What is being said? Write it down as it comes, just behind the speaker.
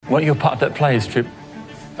Weren't you a part of that players trip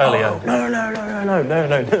earlier? Oh, no,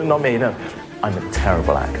 not me, no. I'm a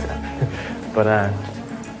terrible actor. But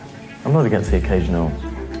I'm not against the occasional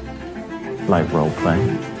light role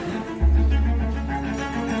play.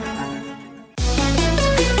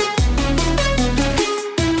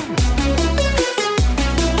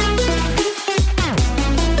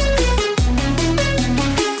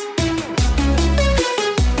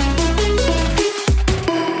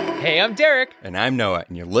 Hey, I'm Derek. And I'm Noah,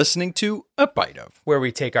 and you're listening to A Bite Of, where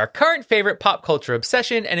we take our current favorite pop culture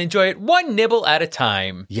obsession and enjoy it one nibble at a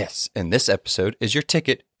time. Yes, and this episode is your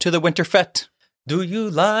ticket to the Winterfett. Do you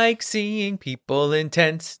like seeing people in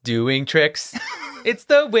tents doing tricks? It's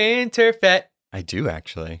the Winterfett. I do,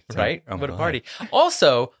 actually. Right? What a party.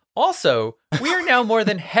 Also, we are now more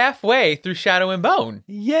than halfway through Shadow and Bone.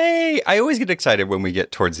 Yay! I always get excited when we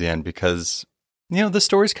get towards the end because, you know, the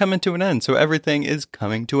story's coming to an end, so everything is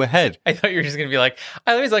coming to a head. I thought you were just going to be like,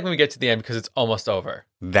 I always like when we get to the end because it's almost over.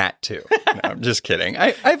 That too. No, I'm just kidding.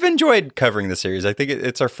 I've enjoyed covering the series. I think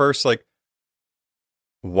it's our first, like,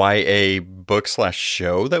 YA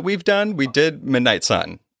book/show that we've done. We did Midnight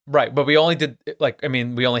Sun. Right, but we only did,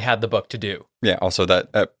 we only had the book to do. Yeah, also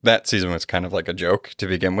that season was kind of like a joke to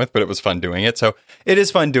begin with, but it was fun doing it. So it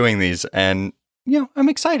is fun doing these, and, you know, I'm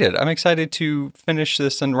excited. I'm excited to finish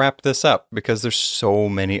this and wrap this up because there's so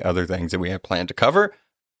many other things that we have planned to cover.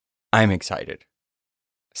 I'm excited.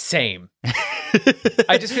 Same.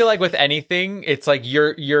 I just feel like with anything, it's like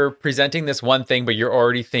you're presenting this one thing, but you're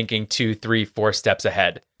already thinking 2, 3, 4 steps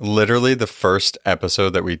ahead. Literally, the first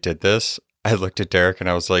episode that we did this, I looked at Derek and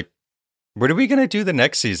I was like, what are we going to do the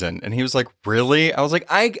next season? And he was like, really? I was like,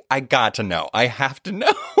 I got to know. I have to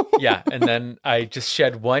know. Yeah. And then I just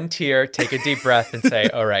shed one tear, take a deep breath and say,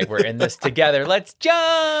 all right, we're in this together. Let's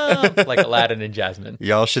jump. Like Aladdin and Jasmine.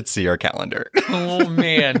 Y'all should see our calendar. Oh,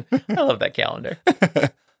 man. I love that calendar.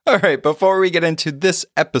 All right. Before we get into this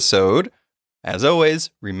episode, as always,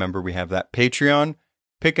 remember we have that Patreon.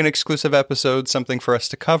 Pick an exclusive episode, something for us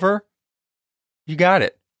to cover. You got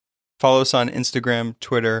it. Follow us on Instagram,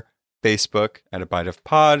 Twitter, Facebook at A Bite of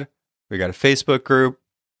Pod. We got a Facebook group.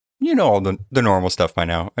 You know all the normal stuff by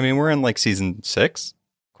now. I mean, we're in like season 6?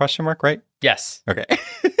 Question mark, right? Yes. Okay.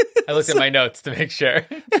 I looked at my notes to make sure.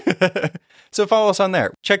 So follow us on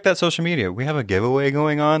there. Check that social media. We have a giveaway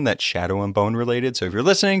going on that's Shadow and Bone related. So if you're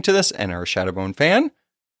listening to this and are a Shadow Bone fan,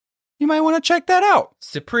 you might want to check that out.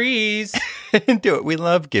 Surprise. Do it. We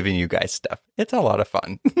love giving you guys stuff. It's a lot of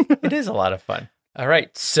fun. It is a lot of fun. All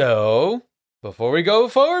right. So before we go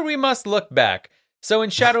forward, we must look back. So in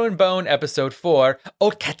Shadow and Bone, episode 4,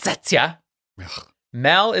 Otkatsatsia,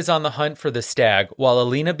 Mal is on the hunt for the stag, while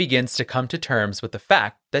Alina begins to come to terms with the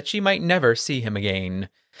fact that she might never see him again.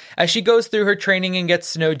 As she goes through her training and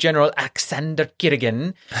gets to know General Alexander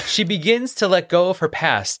Kirigan, she begins to let go of her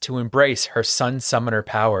past to embrace her sun summoner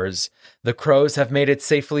powers. The crows have made it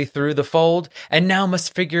safely through the fold, and now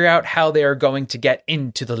must figure out how they are going to get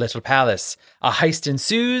into the little palace. A heist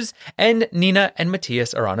ensues, and Nina and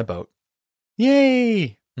Matthias are on a boat.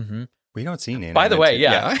 Yay! Mm-hmm. We don't see Nina. By the way,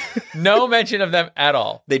 yeah. No mention of them at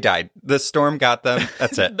all. They died. The storm got them.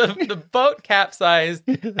 That's it. The boat capsized.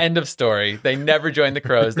 End of story. They never joined the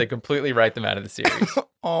crows. They completely write them out of the series.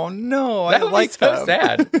 Oh, no. That I would like be so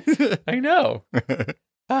them. sad. I know.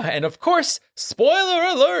 And of course, spoiler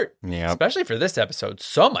alert. Yeah. Especially for this episode,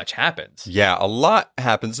 so much happens. Yeah, a lot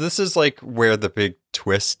happens. This is like where the big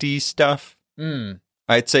twisty stuff.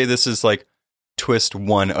 I'd say this is like twist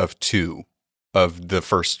 1 of 2 of the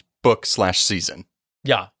first book/season.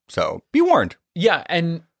 Yeah. So be warned. Yeah.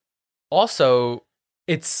 And also,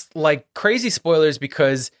 it's like crazy spoilers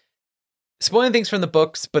because spoiling things from the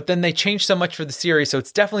books, but then they change so much for the series. So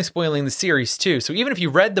it's definitely spoiling the series too. So even if you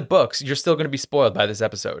read the books, you're still going to be spoiled by this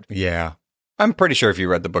episode. Yeah. I'm pretty sure if you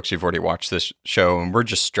read the books, you've already watched this show, and we're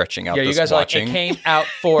just stretching out this you guys watching. are like, it came out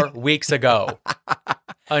 4 weeks ago.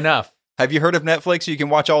 Enough. Have you heard of Netflix? You can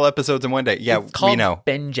watch all episodes in one day. Yeah, it's called we know.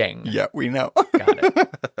 Binging. Yeah, we know. Got it.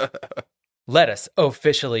 Let us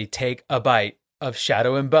officially take a bite of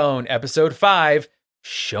Shadow and Bone, episode 5.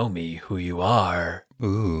 Show me who you are.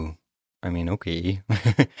 Ooh, I mean, okay.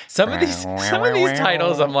 Some of these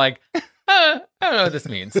titles, I'm like, I don't know what this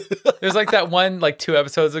means. There's like that one, like 2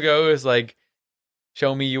 episodes ago, it was like,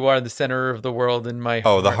 show me you are the center of the world in my heart.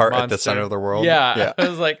 Oh, the heart monster. at the center of the world? Yeah. I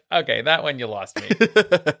was like, okay, that one you lost me.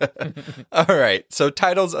 All right. So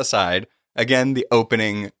titles aside, again, the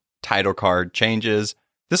opening title card changes.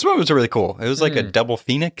 This one was really cool. It was like a double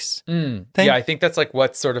phoenix thing. Yeah, I think that's like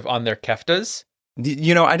what's sort of on their keftas.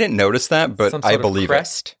 You know, I didn't notice that, but I believe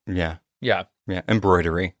crest. It. Yeah. Yeah. Yeah.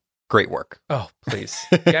 Embroidery. Great work. Oh, please.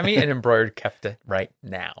 Get me an embroidered kefta right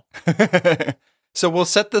now. So we'll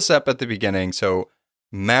set this up at the beginning. So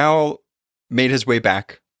Mal made his way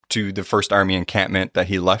back to the First Army encampment that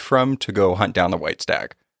he left from to go hunt down the White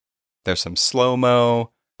Stag. There's some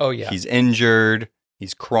slow-mo. Oh, yeah. He's injured.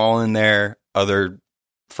 He's crawling there. Other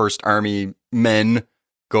First Army men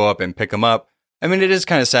go up and pick him up. I mean, it is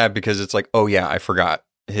kind of sad because it's like, oh yeah, I forgot.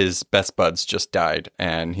 His best buds just died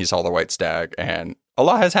and he saw the White Stag and a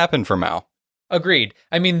lot has happened for Mal. Agreed.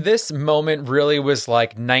 I mean, this moment really was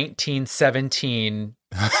like 1917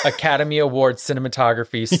 Academy Award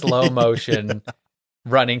cinematography, slow motion,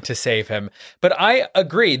 running to save him. But I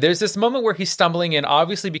agree. There's this moment where he's stumbling in,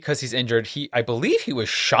 obviously because he's injured. I believe he was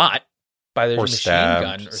shot by the machine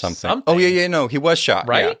gun or something. Oh, yeah, no, he was shot.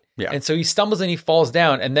 Right? Yeah. And so he stumbles and he falls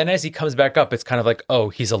down. And then as he comes back up, it's kind of like, oh,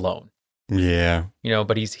 he's alone. Yeah. You know,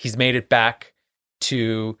 but he's made it back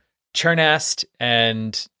to Chernast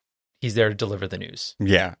and he's there to deliver the news.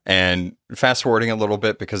 Yeah. And fast forwarding a little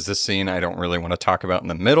bit because this scene I don't really want to talk about in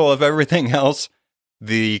the middle of everything else.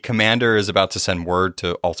 The commander is about to send word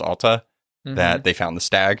to Alt Alta that they found the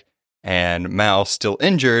stag. And Mal, still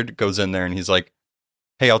injured, goes in there and he's like,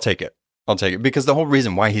 hey, I'll take it. Because the whole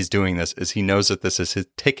reason why he's doing this is he knows that this is his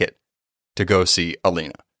ticket to go see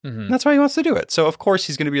Alina. And that's why he wants to do it. So, of course,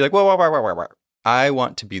 he's going to be like, whoa. I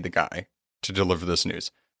want to be the guy to deliver this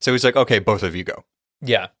news. So he's like, okay, both of you go.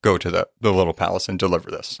 Yeah. Go to the little palace and deliver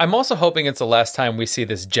this. I'm also hoping it's the last time we see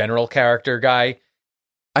this general character guy.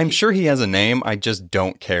 I'm sure he has a name. I just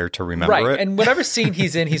don't care to remember it. And whatever scene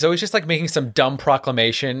he's in, he's always just like making some dumb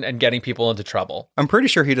proclamation and getting people into trouble. I'm pretty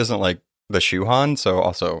sure he doesn't like the Shuhan, so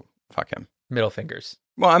also fuck him. Middle fingers.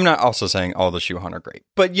 Well, I'm not also saying all the Shuhan are great,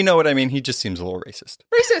 but you know what I mean? He just seems a little racist.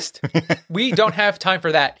 Racist! We don't have time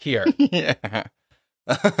for that here. Yeah.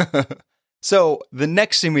 So the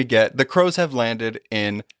next scene we get, the crows have landed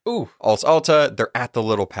in Alt Alta. They're at the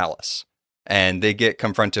little palace and they get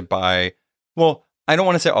confronted by, well, I don't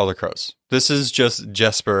want to say all the crows. This is just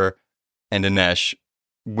Jesper and Inesh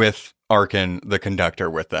with Arkin, the conductor,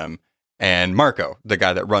 with them, and Marco, the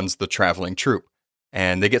guy that runs the traveling troupe.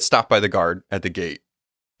 And they get stopped by the guard at the gate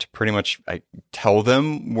to pretty much tell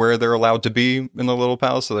them where they're allowed to be in the little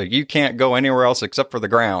palace. So like, you can't go anywhere else except for the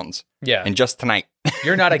grounds. Yeah. And just tonight.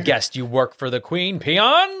 You're not a guest. You work for the queen,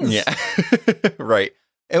 peons. Yeah. Right.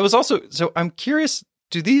 It was also, so I'm curious,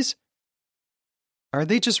 are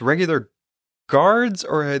they just regular guards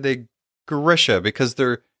or are they Grisha? Because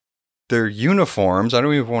their uniforms, I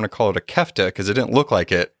don't even want to call it a kefta because it didn't look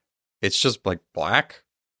like it. It's just like black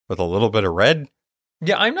with a little bit of red.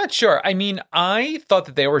 Yeah, I'm not sure. I mean, I thought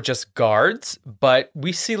that they were just guards, but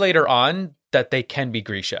we see later on that they can be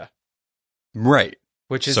Grisha. Right.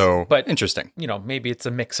 Which is, but interesting. You know, maybe it's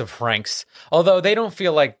a mix of ranks. Although they don't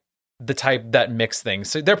feel like the type that mix things.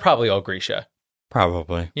 So they're probably all Grisha.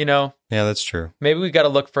 Probably. You know? Yeah, that's true. Maybe we got to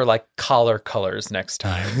look for like collar colors next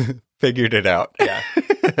time. Figured it out. Yeah.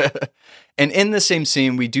 And in the same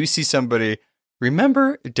scene, we do see somebody.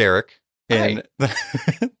 Remember Derek in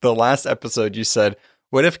the last episode, you said,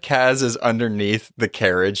 what if Kaz is underneath the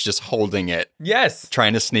carriage, just holding it? Yes.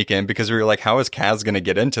 Trying to sneak in because we were like, how is Kaz going to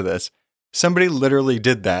get into this? Somebody literally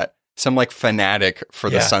did that. Some like fanatic for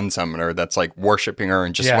the Sun Summoner that's like worshiping her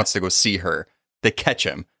and just wants to go see her. They catch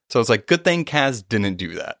him. So it's like, good thing Kaz didn't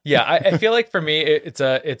do that. Yeah, I feel like for me, it's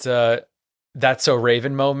a That's So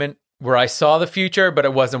Raven moment where I saw the future, but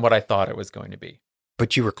it wasn't what I thought it was going to be.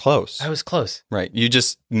 But you were close. I was close. Right. You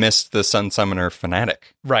just missed the Sun Summoner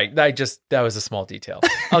fanatic. Right. That was a small detail.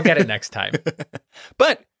 I'll get it next time.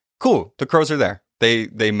 But cool. The crows are there.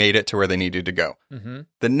 They made it to where they needed to go. Mm-hmm.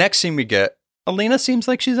 The next scene we get, Alina seems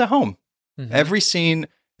like she's at home. Mm-hmm. Every scene,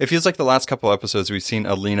 it feels like the last couple episodes we've seen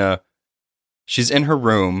Alina, she's in her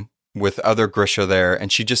room with other Grisha there,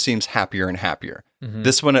 and she just seems happier and happier. Mm-hmm.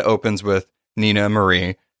 This one, it opens with Nina and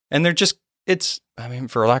Marie, and they're just,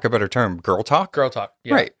 for lack of a better term, girl talk? Girl talk,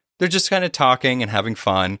 yeah. Right. They're just kind of talking and having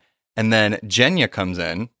fun. And then Genya comes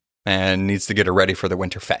in and needs to get her ready for the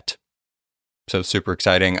winter fete. So super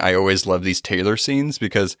exciting. I always love these Taylor scenes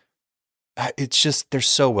because it's just, they're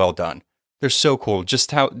so well done. They're so cool.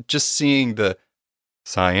 Just seeing the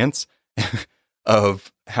science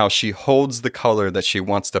of how she holds the color that she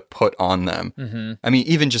wants to put on them. Mm-hmm. I mean,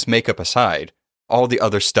 even just makeup aside, all the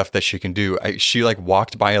other stuff that she can do. She like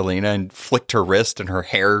walked by Alina and flicked her wrist and her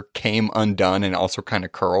hair came undone and also kind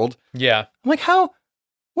of curled. Yeah. I'm like, how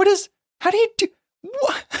do you do?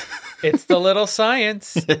 What? It's the little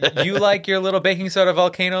science. You like your little baking soda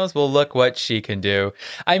volcanoes? Well, look what she can do.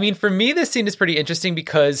 I mean, for me, this scene is pretty interesting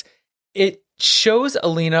because it shows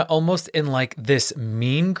Alina almost in like this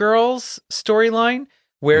Mean Girls storyline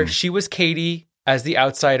where she was Katie as the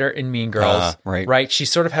outsider in Mean Girls. Right. Right? She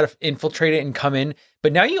sort of had to infiltrate it and come in.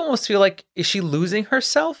 But now you almost feel like, is she losing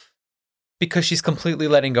herself? Because she's completely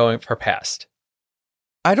letting go of her past.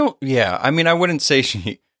 I mean, I wouldn't say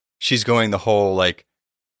she's going the whole like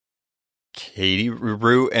Katie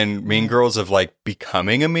route and Mean Girls of like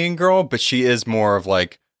becoming a mean girl, but she is more of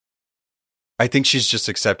like, I think she's just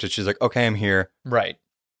accepted. She's like, okay, I'm here. Right.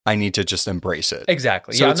 I need to just embrace it.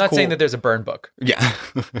 Exactly. So I'm it's not saying cool. that there's a burn book. Yeah.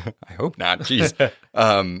 I hope not. Jeez.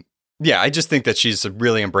 I just think that she's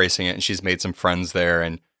really embracing it and she's made some friends there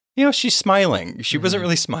and, she's smiling. She wasn't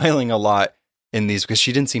really smiling a lot in these because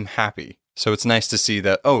she didn't seem happy. So it's nice to see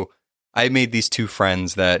that, I made these two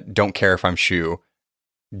friends that don't care if I'm Shu.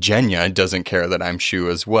 Genya doesn't care that I'm Shu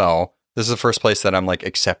as well. This is the first place that I'm like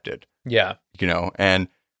accepted. Yeah. And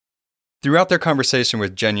throughout their conversation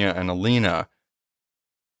with Genya and Alina,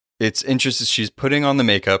 it's interesting. She's putting on the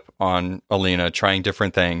makeup on Alina, trying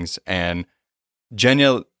different things. And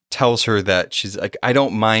Genya tells her that she's like, I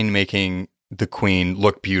don't mind making the queen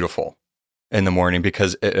look beautiful in the morning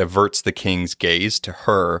because it averts the king's gaze to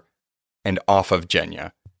her and off of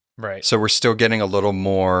Genya. Right. So we're still getting a little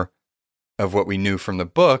more of what we knew from the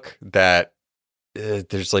book, that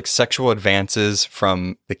there's like sexual advances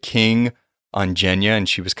from the king on Genya, and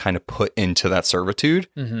she was kind of put into that servitude,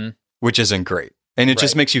 which isn't great. And it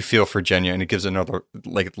just makes you feel for Genya, and it gives another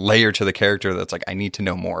like layer to the character that's like, I need to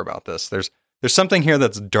know more about this. There's something here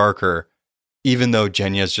that's darker, even though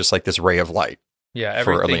Genya is just like this ray of light. Yeah,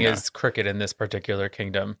 for everything Alina. is crooked in this particular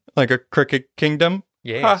kingdom. Like a cricket kingdom.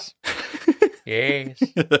 Yes. Yes.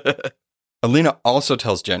 Alina also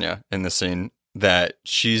tells Genya in this scene that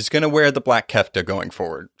she's going to wear the black kefta going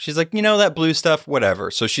forward. She's like, that blue stuff,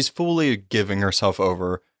 whatever. So she's fully giving herself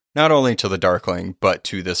over, not only to the Darkling, but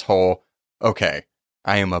to this whole, okay,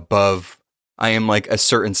 I am like a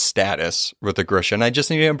certain status with the Grisha, and I just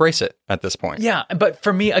need to embrace it at this point. Yeah, but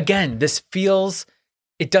for me, again,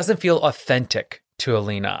 it doesn't feel authentic to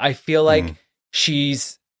Alina. I feel like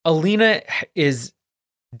Alina is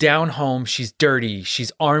down home, she's dirty,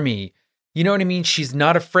 she's army. You know what I mean? She's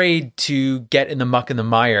not afraid to get in the muck and the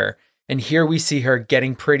mire. And here we see her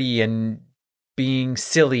getting pretty and being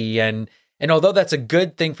silly. And although that's a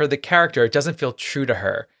good thing for the character, it doesn't feel true to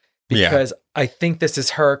her. Because I think this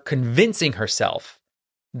is her convincing herself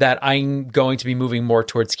that I'm going to be moving more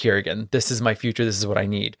towards Kirigan. This is my future. This is what I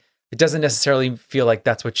need. It doesn't necessarily feel like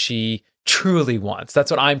that's what she truly wants. That's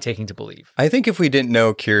what I'm taking to believe. I think if we didn't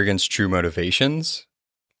know Kirigan's true motivations,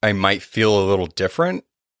 I might feel a little different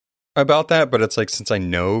about that. But it's like, since I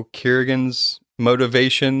know Kirigan's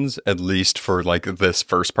motivations, at least for like this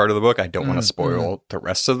first part of the book, I don't want to spoil the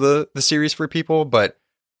rest of the series for people, but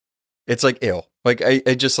it's like ill. Like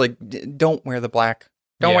I just like, don't wear the black.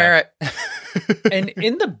 Don't wear it. And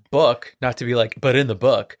in the book, not to be like, but in the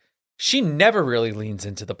book, she never really leans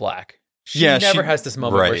into the black. She never has this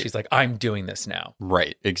moment where she's like, I'm doing this now.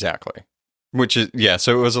 Right, exactly. Which is,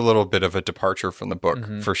 so it was a little bit of a departure from the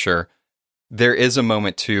book, for sure. There is a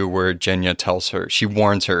moment, too, where Genya she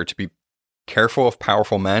warns her to be careful of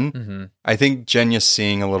powerful men. I think Genya's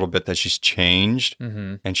seeing a little bit that she's changed.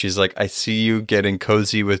 And she's like, I see you getting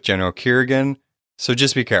cozy with General Kirigan, so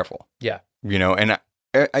just be careful. Yeah. And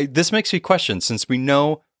this makes me question, since we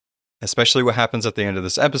know, especially what happens at the end of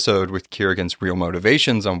this episode with Kirigan's real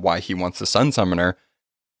motivations on why he wants the Sun Summoner.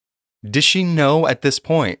 Does she know at this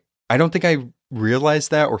point? I don't think I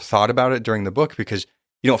realized that or thought about it during the book, because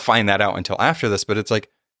you don't find that out until after this, but it's like,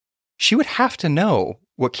 she would have to know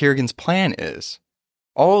what Kirigan's plan is.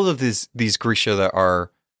 All of these Grisha that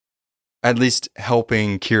are at least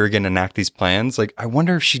helping Kirigan enact these plans, like, I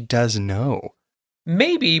wonder if she does know.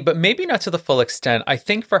 Maybe, but maybe not to the full extent. I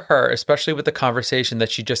think for her, especially with the conversation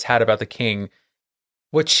that she just had about the king,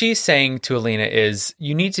 what she's saying to Alina is,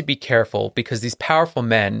 you need to be careful because these powerful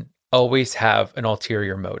men always have an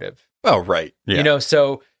ulterior motive. Oh, right. Yeah.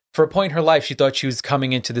 So for a point in her life, she thought she was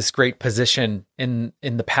coming into this great position in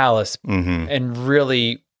the palace. And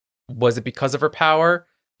really, was it because of her power,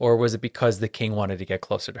 or was it because the king wanted to get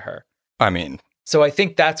closer to her? I mean... So I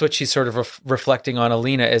think that's what she's sort of reflecting on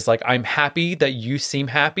Alina, is like, I'm happy that you seem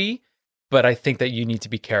happy, but I think that you need to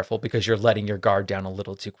be careful because you're letting your guard down a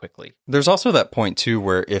little too quickly. There's also that point, too,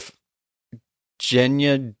 where if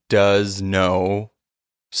Genya does know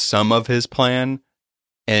some of his plan,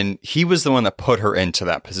 and he was the one that put her into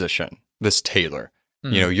that position, this Taylor,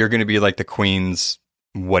 you're going to be like the queen's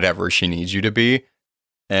whatever she needs you to be,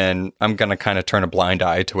 and I'm going to kind of turn a blind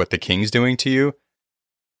eye to what the king's doing to you.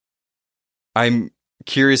 I'm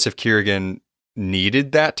curious if Kirigan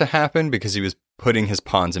needed that to happen because he was putting his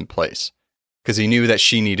pawns in place, because he knew that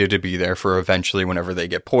she needed to be there for eventually whenever they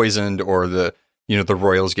get poisoned or the the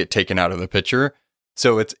royals get taken out of the picture.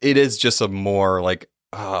 So it is just a more like,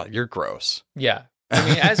 you're gross. Yeah. I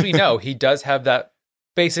mean, as we know, he does have that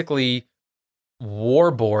basically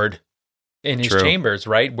war board in his True. chambers,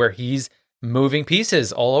 right? Where he's moving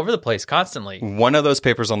pieces all over the place constantly. One of those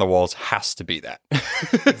papers on the walls has to be that.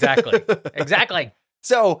 Exactly.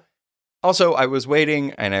 So also I was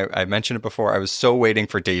waiting, and I mentioned it before, I was so waiting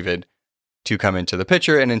for David to come into the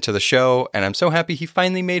picture and into the show. And I'm so happy he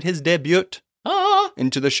finally made his debut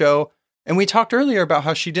into the show. And we talked earlier about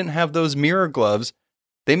how she didn't have those mirror gloves.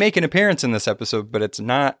 They make an appearance in this episode, but it's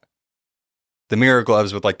not the mirror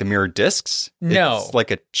gloves with like the mirror discs. No. It's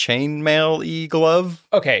like a chainmail-y glove.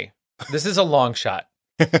 Okay, this is a long shot.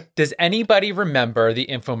 Does anybody remember the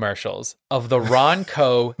infomercials of the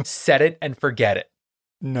Ronco Set It and Forget It?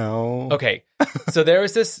 No. Okay, so there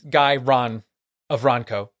was this guy, Ron, of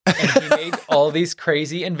Ronco, and he made all these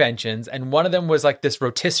crazy inventions, and one of them was like this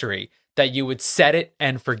rotisserie that you would set it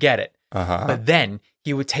and forget it. Uh-huh. But then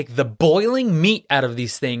he would take the boiling meat out of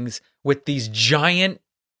these things with these giant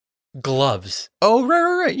gloves. Oh,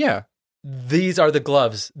 right. Yeah. These are the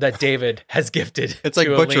gloves that David has gifted. It's like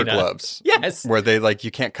to butcher Alina. gloves. Yes. Where they like,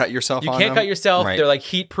 you can't cut yourself You on can't them. cut yourself. Right. They're like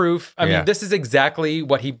heat proof. I Yeah. mean, this is exactly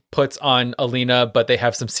what he puts on Alina, but they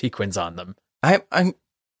have some sequins on them. I'm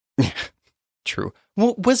true.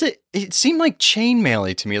 Well, it seemed like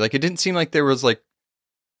chainmail-y to me. Like, it didn't seem like there was like,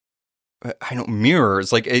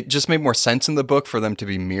 mirrors. Like, it just made more sense in the book for them to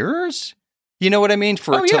be mirrors. You know what I mean?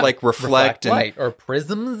 For it to like reflect and, light or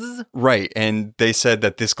prisms. right. And they said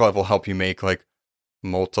that this glove will help you make like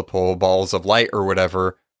multiple balls of light or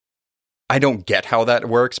whatever. I don't get how that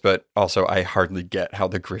works, but also I hardly get how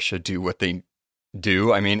the Grisha do what they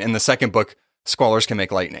do. I mean, in the second book, Squallers can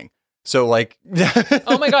make lightning. So like,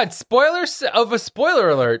 Oh my God, spoilers of a spoiler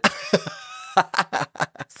alert.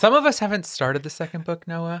 Some of us haven't started the second book,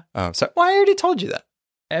 Noah. oh, so I already told you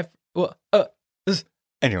that.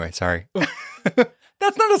 Anyway, sorry.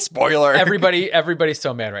 That's not a spoiler. Everybody's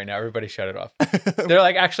so mad right now. Everybody shut it off. They're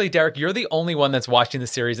like, actually, Derek, you're the only one that's watching the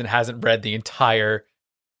series and hasn't read the entire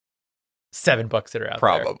 7 books that are out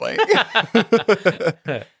Probably.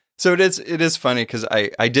 there. So it is funny because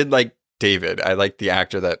I did like David. I like the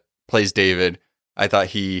actor that plays David. I thought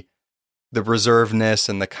the reservedness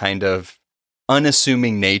and the kind of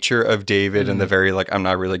unassuming nature of David and the very like, I'm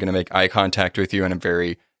not really going to make eye contact with you and I'm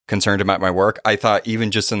very concerned about my work. I thought even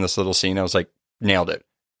just in this little scene, I was like, nailed it.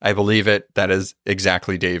 I believe it. That is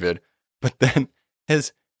exactly David. But then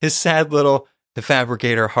his sad little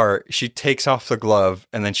fabricator heart, she takes off the glove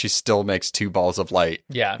and then she still makes 2 balls of light.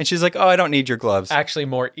 Yeah. And she's like, oh, I don't need your gloves. Actually,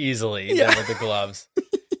 more easily than with the gloves.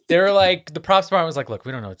 They were like, the props department was like, look,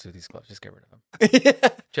 we don't know what to do with these gloves. Just get rid of them.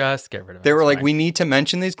 Just get rid of them. They were It's like, fine. we need to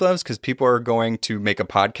mention these gloves because people are going to make a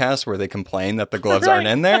podcast where they complain that the gloves aren't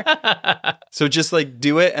in there. So just like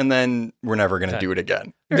do it and then we're never going to do it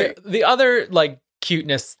again. The other like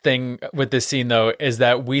cuteness thing with this scene though is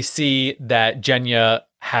that we see that Jenya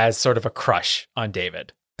has sort of a crush on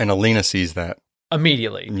David And Alina sees that.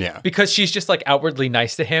 immediately. Yeah. Because she's just like outwardly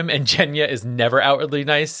nice to him and Jenya is never outwardly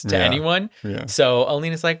nice to Yeah. anyone. Yeah. So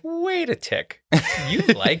Alina's like, wait a tick. You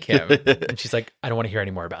like him. And she's like, I don't want to hear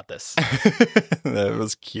any more about this. That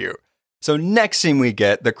was cute. So next scene we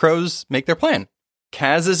get, the crows make their plan.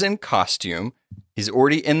 Kaz is in costume. He's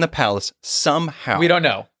already in the palace somehow. We don't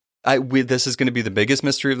know. This is going to be the biggest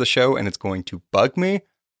mystery of the show, and it's going to bug me.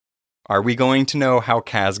 Are we going to know how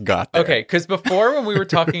Kaz got there? Okay, because before when we were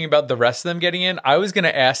talking about the rest of them getting in, I was going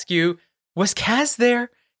to ask you, was Kaz there?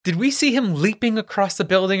 Did we see him leaping across the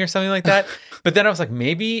building or something like that? But then I was like,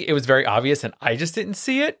 maybe it was very obvious and I just didn't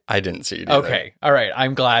see it. I didn't see it either. Okay, all right.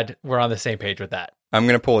 I'm glad we're on the same page with that. I'm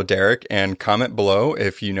going to pull a Derek and comment below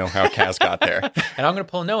if you know how Kaz got there. And I'm going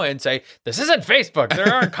to pull Noah and say, this isn't Facebook.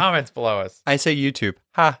 There aren't comments below us. I say YouTube.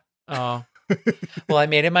 Ha. Oh, well, I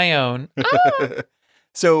made it my own.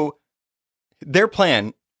 So their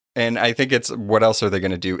plan, and I think it's what else are they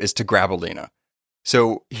going to do, is to grab Alina.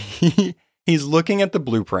 So he's looking at the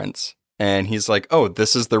blueprints and he's like, oh,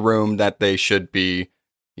 this is the room that they should be,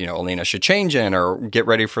 Alina should change in or get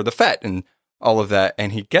ready for the fete and all of that.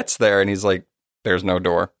 And he gets there and he's like, there's no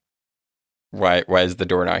door. Why is the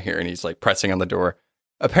door not here? And he's like pressing on the door.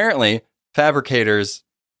 Apparently, fabricators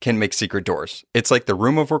can make secret doors. It's like the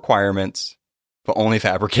room of requirements, but only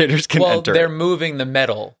fabricators can enter. Well, they're moving the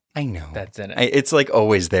metal I know. that's in it. It's like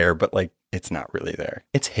always there, but like it's not really there.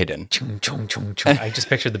 It's hidden. Chung, chung, chung, chung. I just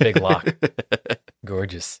pictured the big lock.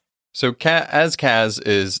 Gorgeous. So as Kaz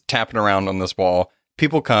is tapping around on this wall,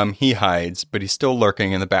 people come, he hides, but he's still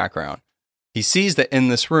lurking in the background. He sees that in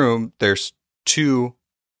this room, there's 2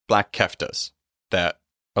 black keftas that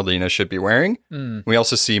Alina should be wearing. Mm. We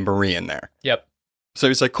also see Marie in there. Yep. So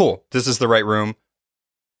he's like, cool, this is the right room,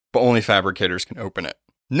 but only fabricators can open it.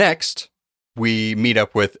 Next, we meet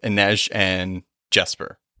up with Inej and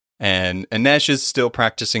Jesper. And Inej is still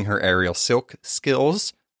practicing her aerial silk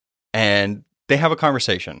skills, and they have a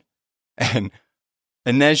conversation. And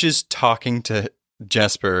Inej is talking to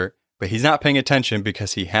Jesper, but he's not paying attention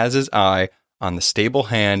because he has his eye on the stable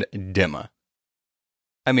hand Dimma.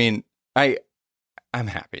 I mean, I'm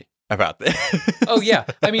happy about this. Oh, yeah.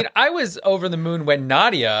 I mean, I was over the moon when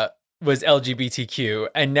Nadia was LGBTQ,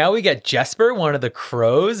 and now we get Jesper, one of the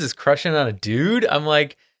crows, is crushing on a dude. I'm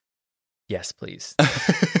like, yes, please.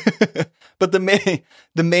 But the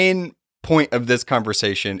main point of this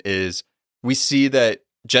conversation is we see that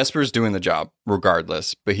Jesper's doing the job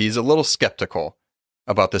regardless, but he's a little skeptical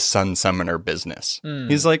about the Sun Summoner business.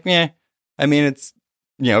 He's like, yeah, I mean, it's,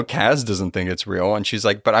 Kaz doesn't think it's real. And she's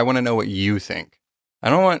like, but I want to know what you think. I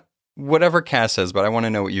don't want whatever Kaz says, but I want to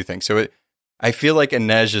know what you think. So I feel like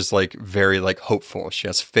Inej is like very like hopeful. She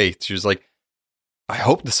has faith. She's like, I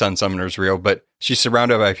hope the Sun Summoner is real, but she's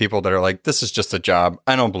surrounded by people that are like, this is just a job.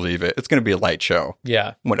 I don't believe it. It's going to be a light show.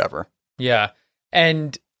 Yeah. Whatever. Yeah.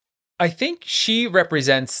 And I think she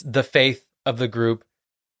represents the faith of the group.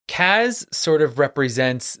 Kaz sort of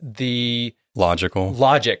represents the logic,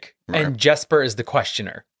 Right. and Jesper is the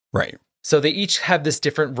questioner. Right. So they each have this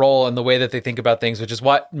different role in the way that they think about things, which is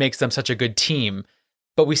what makes them such a good team.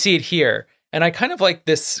 But we see it here. And I kind of like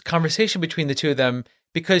this conversation between the two of them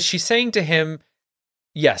because she's saying to him,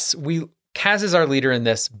 yes, Kaz is our leader in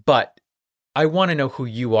this, but I want to know who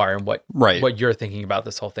you are and what you're thinking about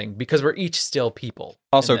this whole thing, because we're each still people.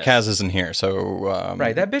 Also, Kaz isn't here, so...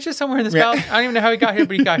 right, that bitch is somewhere in this balcony. I don't even know how he got here,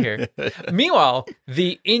 but he got here. Meanwhile,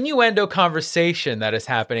 the innuendo conversation that is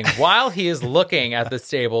happening while he is looking at the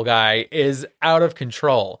stable guy is out of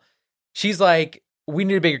control. She's like, we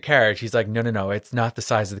need a bigger carriage. He's like, no, it's not the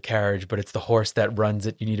size of the carriage, but it's the horse that runs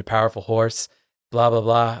it. You need a powerful horse, blah, blah,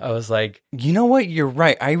 blah. I was like... You know what? You're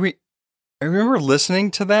right. I remember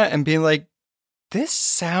listening to that and being like, this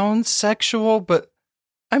sounds sexual, but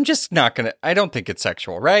I'm just not going to, I don't think it's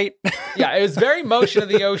sexual, right? Yeah, it was very Motion of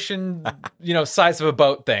the Ocean, size of a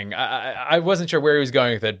boat thing. I wasn't sure where he was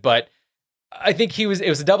going with it, but I think it was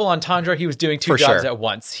a double entendre. He was doing two jobs at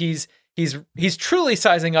once. He's truly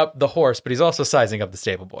sizing up the horse, but he's also sizing up the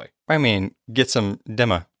stable boy. I mean, get some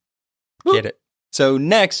Dimma. Get it. So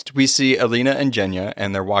next we see Alina and Genya,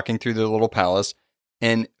 and they're walking through their little palace,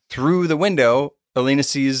 and through the window, Alina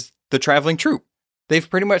sees the traveling troupe. They've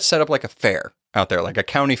pretty much set up like a fair out there, like a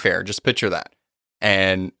county fair. Just picture that.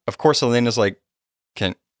 And of course, Alina's like,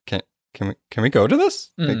 can we go to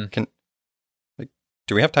this? Do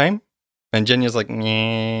we have time? And Genya's like,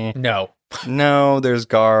 nah. No, there's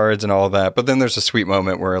guards and all that. But then there's a sweet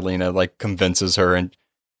moment where Alina like convinces her and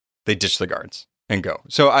they ditch the guards and go.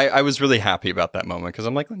 So I was really happy about that moment because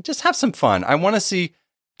I'm like, just have some fun. I want to see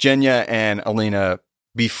Genya and Alina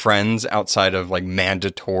be friends outside of like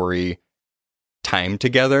mandatory time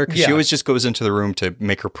together, because she always just goes into the room to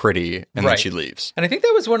make her pretty and then she leaves. And I think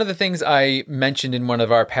that was one of the things I mentioned in one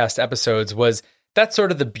of our past episodes, was that's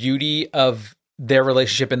sort of the beauty of their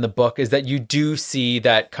relationship in the book, is that you do see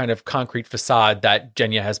that kind of concrete facade that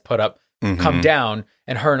Genya has put up come down,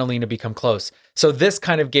 and her and Alina become close. So this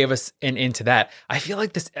kind of gave us an into that. I feel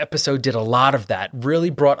like this episode did a lot of that, really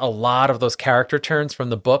brought a lot of those character turns from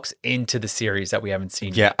the books into the series that we haven't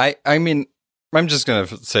seen yet. I mean, I'm just going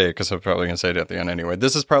to say it because I'm probably going to say it at the end anyway.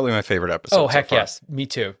 This is probably my favorite episode. Oh, heck yes. Me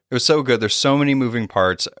too. It was so good. There's so many moving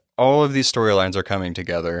parts. All of these storylines are coming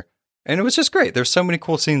together. And it was just great. There's so many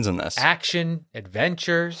cool scenes in this. Action,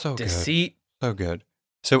 adventure, deceit. So good.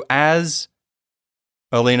 So as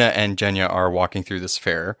Alina and Genya are walking through this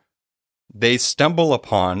fair, they stumble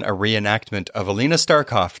upon a reenactment of Alina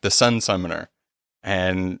Starkov, the Sun Summoner.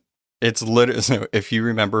 And it's literally, so if you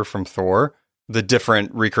remember from Thor, the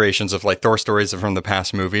different recreations of like Thor stories from the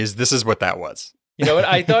past movies, this is what that was. You know what?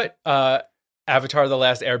 I thought Avatar: The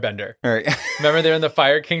Last Airbender. All right. Remember they're in the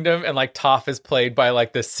Fire Kingdom and like Toph is played by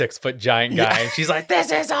like this 6-foot giant guy and she's like,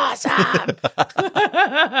 this is awesome.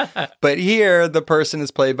 But here the person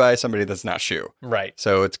is played by somebody that's not Shu. Right.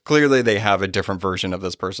 So it's clearly they have a different version of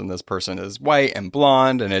this person. This person is white and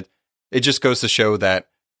blonde, and it just goes to show that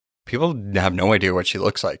people have no idea what she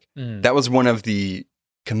looks like. That was one of the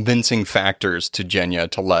convincing factors to Genya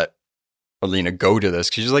to let Alina go to this,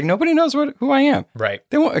 because she's like, nobody knows who I am. Right.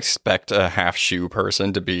 They won't expect a half Shu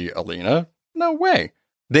person to be Alina. No way.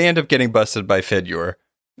 They end up getting busted by Fedor,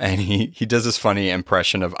 and he does this funny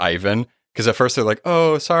impression of Ivan, because at first they're like,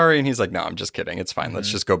 oh, sorry. And he's like, no, I'm just kidding. It's fine.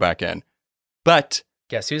 Let's just go back in. But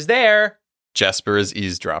guess who's there? Jesper is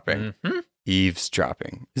eavesdropping.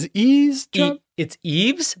 Eavesdropping. Is it eavesdropping? it's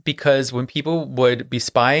eaves because when people would be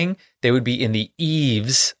spying, they would be in the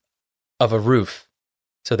eaves of a roof.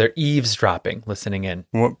 So they're eavesdropping, listening in.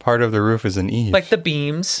 What part of the roof is an eave? Like the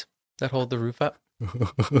beams that hold the roof up.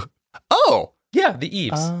 Oh! Yeah, the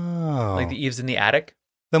eaves. Oh. Like the eaves in the attic.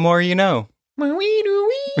 The more you know.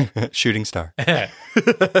 Wee-wee-doo-wee. Shooting star.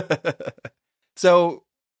 So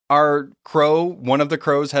our crow, one of the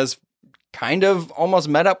crows, has kind of almost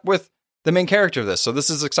met up with the main character of this. So this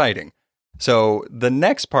is exciting. So the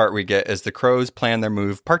next part we get is the crows plan their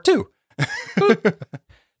move part 2.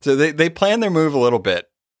 So they plan their move a little bit,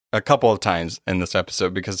 a couple of times in this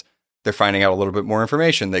episode because they're finding out a little bit more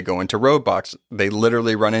information. They go into roadblocks. They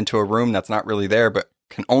literally run into a room that's not really there, but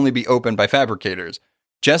can only be opened by fabricators.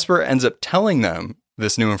 Jesper ends up telling them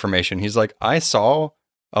this new information. He's like, I saw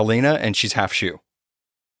Alina and she's half shoe.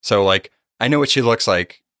 So like, I know what she looks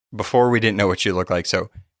like. Before we didn't know what she looked like. So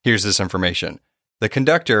here's this information. The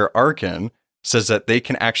conductor, Arkin, says that they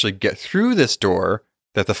can actually get through this door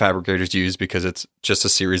that the fabricators use because it's just a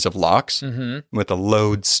series of locks with a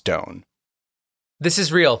lodestone. This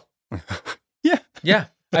is real. Yeah. Yeah.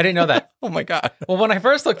 I didn't know that. Oh my God. Well, when I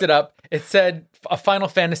first looked it up, it said a Final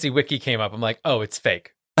Fantasy wiki came up. I'm like, oh, it's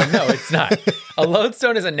fake. But no, it's not. A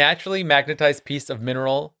lodestone is a naturally magnetized piece of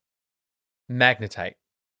mineral magnetite.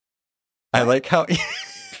 I like how...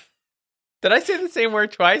 Did I say the same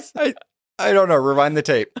word twice? I don't know. Rewind the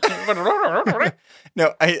tape.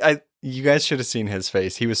 No, you guys should have seen his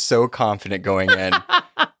face. He was so confident going in.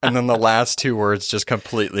 And then the last 2 words just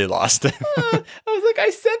completely lost him. I was like, I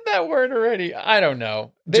said that word already. I don't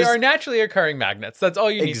know. They are naturally occurring magnets. That's all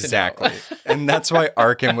you need to know. Exactly. And that's why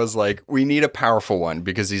Arkin was like, we need a powerful one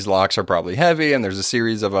because these locks are probably heavy and there's a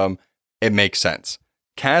series of them. It makes sense.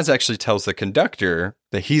 Kaz actually tells the conductor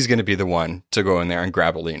that he's going to be the one to go in there and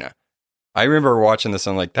grab Alina. I remember watching this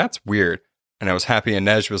and I'm like, that's weird. And I was happy. And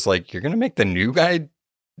Nej was like, you're going to make the new guy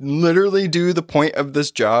literally do the point of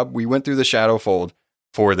this job. We went through the Shadowfold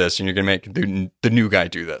for this and you're going to make the new guy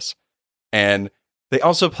do this. And they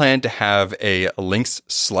also plan to have a Lynx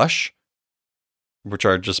slush, which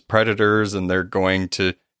are just predators and they're going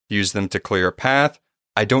to use them to clear a path.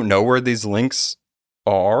 I don't know where these Lynx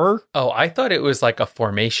are. Oh, I thought it was like a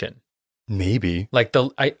formation. Maybe. Like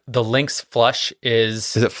the Lynx flush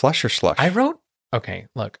is... Is it flush or slush? I wrote... Okay,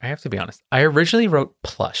 look, I have to be honest. I originally wrote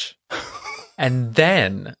plush. And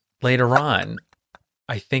then later on,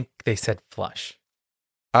 I think they said flush.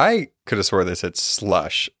 I could have swore they said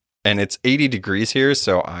slush. And it's 80 degrees here,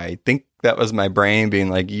 so I think that was my brain being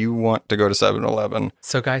like, you want to go to 7-Eleven.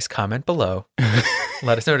 So guys, comment below.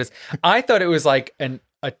 Let us notice. I thought it was like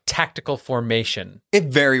a tactical formation. It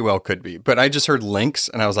very well could be, but I just heard lynx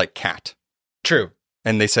and I was like, cat. True.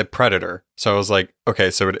 And they said predator. So I was like,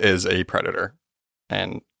 okay, so it is a predator.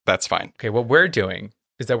 And that's fine. Okay, what we're doing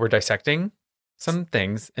is that we're dissecting some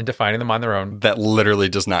things and defining them on their own. That literally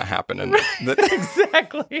does not happen.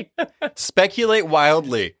 Exactly. Speculate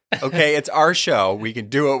wildly. Okay, it's our show. We can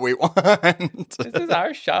do what we want. This is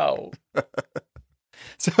our show.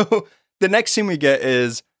 So the next scene we get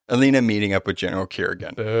is Alina meeting up with General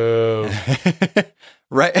Kerrigan. Boo.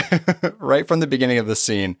 Right from the beginning of the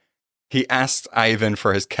scene, he asks Ivan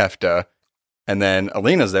for his kefta. And then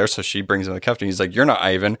Alina's there, so she brings him the kefta. He's like, you're not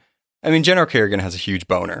Ivan. I mean, General Kerrigan has a huge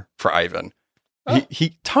boner for Ivan. Oh.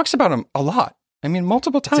 He talks about him a lot. I mean,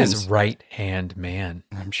 multiple times. It's his right-hand man.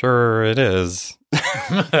 I'm sure it is.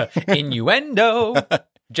 Innuendo.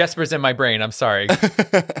 Jesper's in my brain. I'm sorry.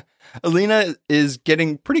 Alina is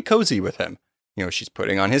getting pretty cozy with him. You know, she's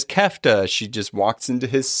putting on his kefta. She just walks into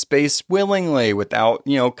his space willingly without,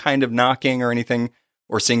 kind of knocking or anything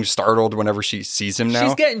or seeming startled whenever she sees him now.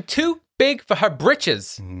 She's getting too big for her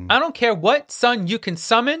britches. I don't care what sun you can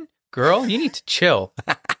summon. Girl, you need to chill.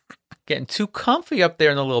 Getting too comfy up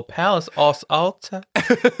there in the little palace. Alta.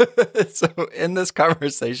 So in this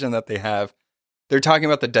conversation that they have, they're talking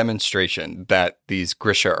about the demonstration that these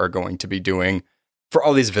Grisha are going to be doing for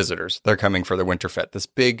all these visitors. They're coming for the Winterfett, this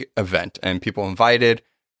big event, and people invited,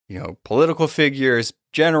 political figures,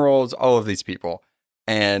 generals, all of these people.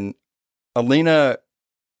 And Alina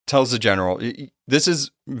tells the general, this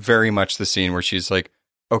is very much the scene where she's like,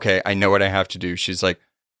 okay, I know what I have to do. She's like,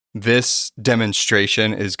 this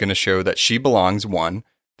demonstration is going to show that she belongs, one,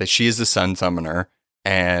 that she is the Sun Summoner,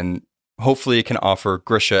 and hopefully it can offer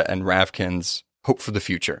Grisha and Ravkins hope for the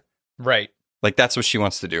future. Right. Like, that's what she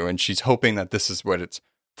wants to do, and she's hoping that this is what it's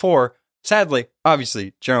for. Sadly,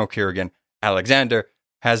 obviously, General Kerrigan, Alexander,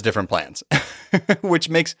 has different plans, which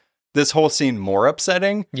makes this whole scene more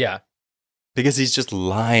upsetting. Yeah. Because he's just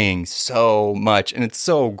lying so much, and it's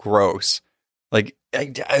so gross. Like,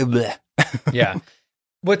 yeah.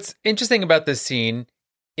 What's interesting about this scene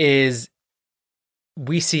is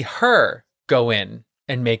we see her go in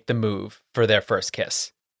and make the move for their first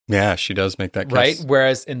kiss. Yeah, she does make that kiss. Right?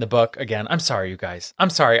 Whereas in the book, again, I'm sorry, you guys. I'm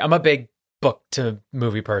sorry. I'm a big book to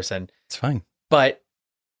movie person. It's fine. But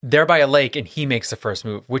they're by a lake and he makes the first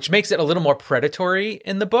move, which makes it a little more predatory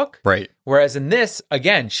in the book. Right. Whereas in this,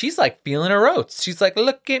 again, she's like feeling her oats. She's like,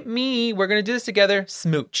 look at me. We're going to do this together.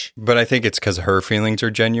 Smooch. But I think it's because her feelings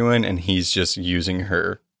are genuine and he's just using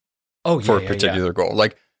her for a particular goal.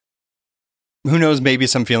 Like, who knows, maybe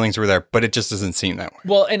some feelings were there, but it just doesn't seem that way.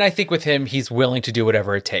 Well, and I think with him, he's willing to do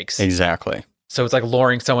whatever it takes. Exactly. So it's like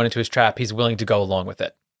luring someone into his trap. He's willing to go along with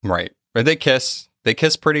it. Right. But they kiss. They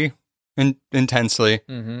kiss pretty intensely.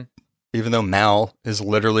 Mm-hmm. Even though Mal is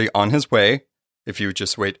literally on his way. If you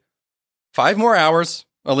just wait 5 more hours,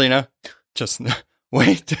 Alina, just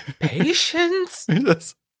wait. Patience.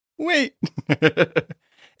 Just wait.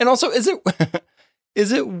 And also, is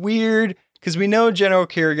it weird? Because we know General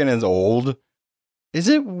Kerrigan is old. Is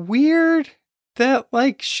it weird that,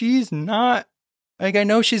 like, she's not, like, I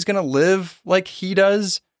know she's going to live like he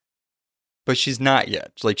does, but she's not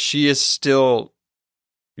yet. Like, she is still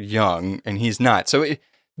young and he's not. So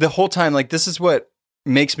the whole time, like, this is what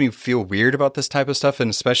makes me feel weird about this type of stuff. And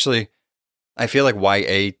especially, I feel like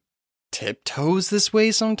YA tiptoes this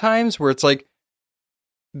way sometimes, where it's like,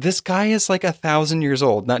 this guy is like 1,000 years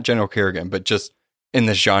old, not General Kerrigan, but just in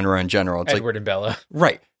this genre in general. It's Edward and Bella.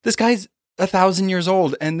 Right. This guy's 1,000 years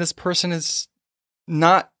old and this person has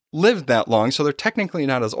not lived that long. So they're technically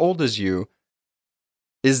not as old as you.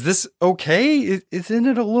 Is this okay? Isn't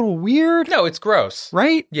it a little weird? No, it's gross.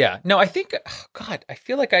 Right? Yeah. No, I think, oh God, I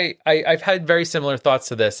feel like I've had very similar thoughts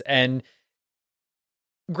to this. And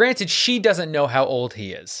granted, she doesn't know how old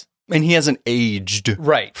he is. And he hasn't aged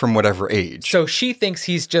right from whatever age. So she thinks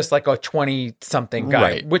he's just like a 20-something guy,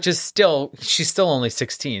 right. Which is she's still only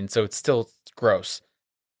 16, so it's still gross.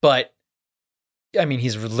 But, I mean,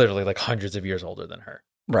 he's literally like hundreds of years older than her.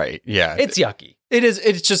 Right, yeah. It's yucky. It is.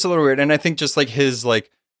 It's just a little weird. And I think just like his like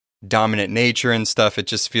dominant nature and stuff, it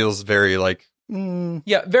just feels very like...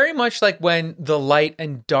 Yeah, very much like when the light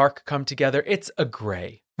and dark come together. It's a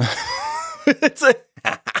gray. It's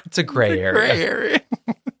a gray area. Gray area.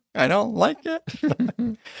 I don't like it.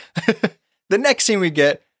 The next scene we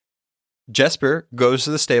get, Jesper goes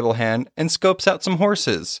to the stable hand and scopes out some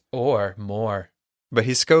horses. Or more. But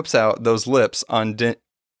he scopes out those lips on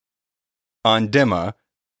Dimma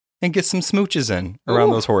and gets some smooches in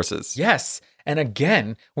around those horses. Yes. And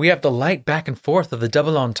again, we have the light back and forth of the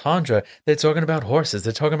double entendre. They're talking about horses.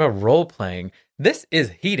 They're talking about role-playing. This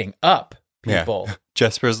is heating up, people. Yeah.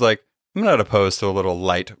 Jesper's like, I'm not opposed to a little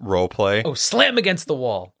light role play. Oh, slam against the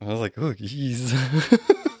wall. I was like, oh, geez.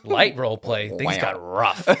 Light role play. Things got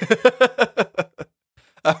rough.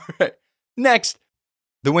 All right. Next,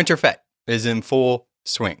 the Winterfett is in full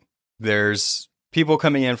swing. There's people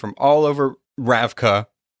coming in from all over Ravka,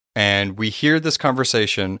 and we hear this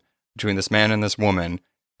conversation between this man and this woman,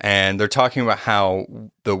 and they're talking about how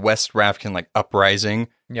the West Ravkan like uprising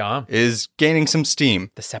is gaining some steam.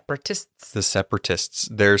 The separatists.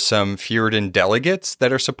 There's some Fjordan delegates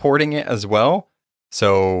that are supporting it as well.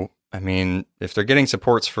 So, I mean, if they're getting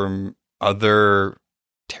supports from other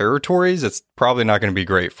territories, it's probably not going to be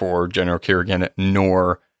great for General Kerrigan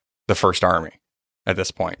nor the First Army at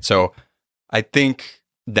this point. So I think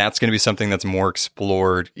that's going to be something that's more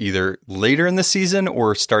explored either later in the season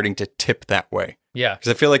or starting to tip that way. Yeah.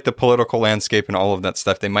 Because I feel like the political landscape and all of that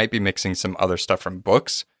stuff, they might be mixing some other stuff from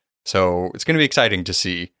books. So it's going to be exciting to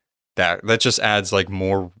see that. That just adds like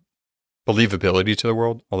more believability to the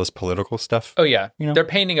world, all this political stuff. Oh, yeah. You know? They're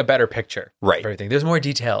painting a better picture right. of everything. There's more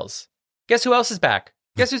details. Guess who else is back?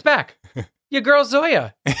 Guess who's back? Your girl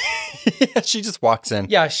Zoya. Yeah, she just walks in.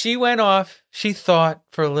 Yeah, she went off. She thought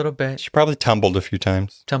for a little bit. She probably tumbled a few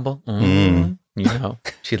times. Tumble? Mm. You know,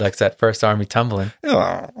 she likes that First Army tumbling.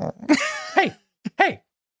 Hey,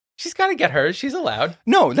 she's got to get hers. She's allowed.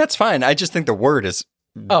 No, that's fine. I just think the word is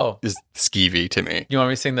skeevy to me. You want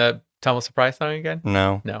me to sing the Tumble Surprise song again?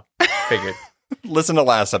 No. Figured. Listen to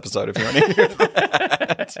last episode if you want to hear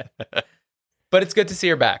that. But it's good to see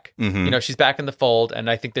her back. Mm-hmm. You know, she's back in the fold, and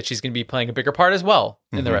I think that she's going to be playing a bigger part as well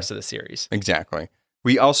in the rest of the series. Exactly.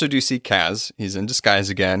 We also do see Kaz. He's in disguise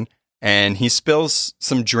again, and he spills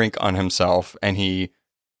some drink on himself, and he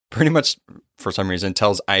pretty much, for some reason,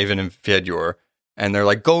 tells Ivan and Fedor, and they're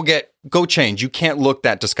like, go change. You can't look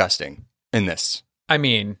that disgusting in this. I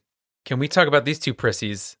mean, can we talk about these two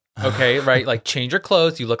prissies? Okay, right? Like, change your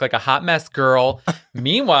clothes. You look like a hot mess girl.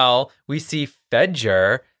 Meanwhile, we see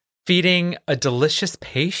Fedor feeding a delicious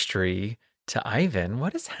pastry to Ivan.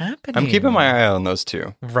 What is happening? I'm keeping my eye on those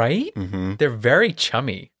two. Right? Mm-hmm. They're very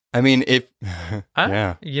chummy. I mean, if Huh?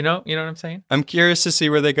 yeah, You know what I'm saying? I'm curious to see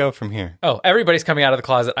where they go from here. Oh, everybody's coming out of the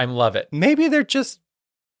closet. I love it. Maybe they're just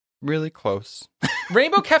really close.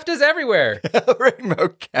 Rainbow keftas everywhere. Rainbow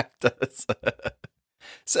cactus.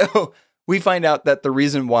 So we find out that the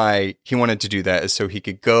reason why he wanted to do that is so he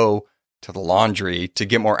could go to the laundry to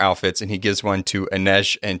get more outfits, and he gives one to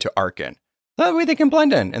Inej and to Arkin. That way they can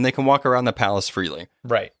blend in and they can walk around the palace freely.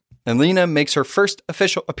 Right. And Lena makes her first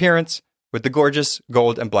official appearance with the gorgeous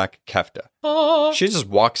gold and black kefta. Oh. She just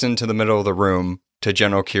walks into the middle of the room to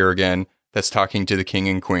General Kirigan that's talking to the king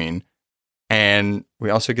and queen. And we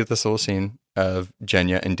also get this little scene of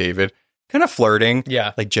Genya and David kind of flirting.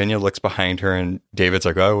 Yeah. Like Genya looks behind her and David's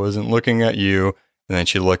like, I wasn't looking at you. And then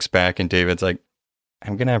she looks back and David's like,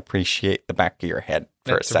 I'm going to appreciate the back of your head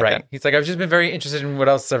for That's a second. right. He's like, I've just been very interested in what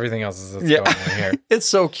else, everything else is going on here. It's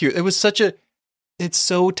so cute. It's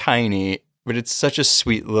so tiny, but it's such a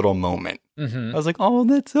sweet little moment. Mm-hmm. I was like, oh,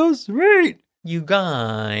 that's so sweet. You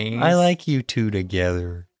guys. I like you two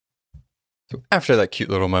together. So after that cute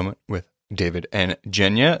little moment with David and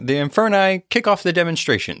Genya, the Inferni kick off the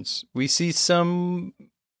demonstrations. We see some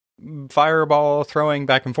fireball throwing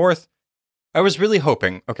back and forth. I was really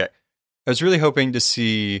hoping to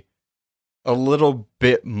see a little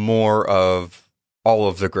bit more of all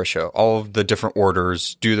of the Grisha, all of the different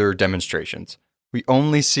orders do their demonstrations. We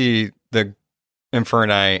only see the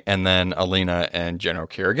Inferni and then Alina and General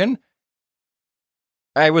Kirigan.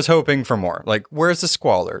 I was hoping for more. Like, where's the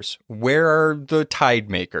Squallers? Where are the Tide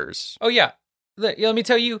Makers? Oh, yeah. Let me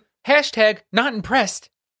tell you, hashtag not impressed.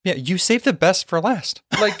 Yeah, you saved the best for last.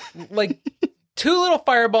 Like two little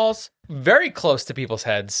fireballs very close to people's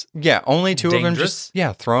heads. Yeah, only two of them Dangerous.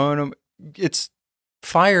 just, throwing them. It's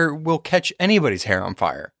fire will catch anybody's hair on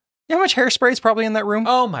fire. You know how much hairspray is probably in that room?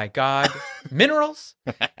 Oh my God. Minerals.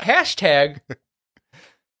 Hashtag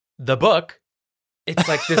the book. It's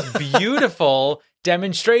like this beautiful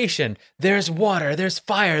demonstration. There's water, there's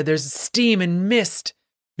fire, there's steam and mist.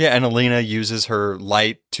 Yeah, and Alina uses her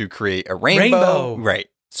light to create a rainbow. Right.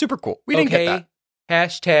 Super cool. We didn't get that.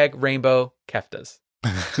 Hashtag rainbow keftas.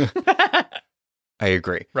 I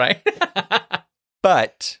agree. Right?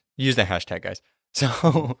 But use the hashtag, guys.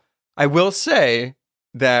 So I will say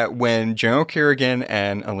that when General Kirigan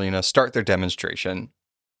and Alina start their demonstration,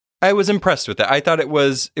 I was impressed with that. I thought it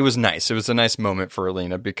was nice. It was a nice moment for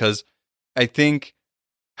Alina because I think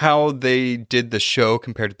how they did the show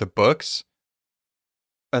compared to the books,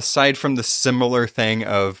 aside from the similar thing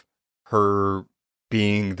of her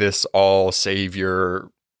being this all savior,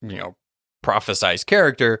 prophesized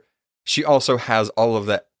character, she also has all of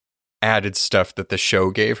that added stuff that the show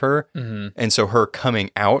gave her. Mm-hmm. And so her coming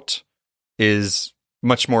out is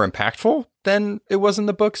much more impactful than it was in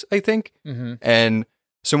the books, I think. Mm-hmm. And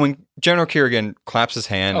so when General Kirigan claps his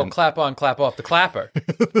hand... Oh, clap on, clap off the clapper.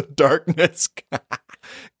 the darkness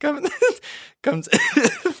comes...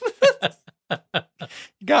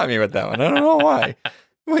 You got me with that one. I don't know why.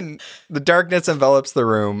 When the darkness envelops the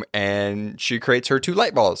room and she creates her two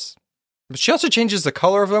light balls. But she also changes the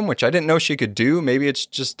color of them, which I didn't know she could do. Maybe it's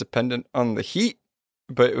just dependent on the heat,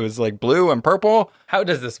 but it was like blue and purple. How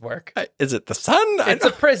does this work? Is it the sun? It's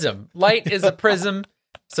a prism. Light is a prism,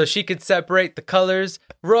 so she could separate the colors.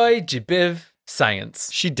 Roy G. Biv,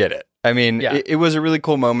 science. She did it. I mean, Yeah. it was a really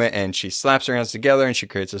cool moment, and she slaps her hands together and she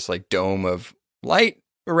creates this like dome of light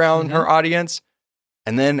around Mm-hmm. her audience.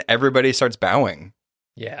 And then everybody starts bowing.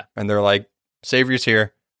 Yeah. And they're like, Savior's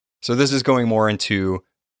here. So this is going more into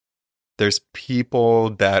there's people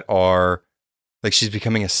that are like she's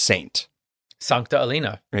becoming a saint. Sancta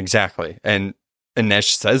Alina. Exactly. And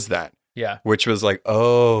Inej says that, Yeah. which was like,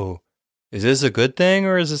 oh, is this a good thing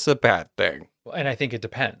or is this a bad thing? And I think it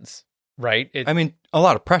depends, right? I mean, a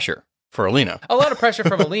lot of pressure for Alina. A lot of pressure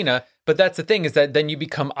from Alina, but that's the thing is that then you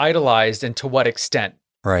become idolized, and to what extent?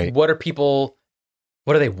 Right. What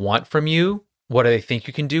do they want from you? What do they think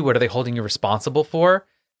you can do? What are they holding you responsible for?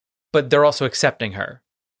 But they're also accepting her.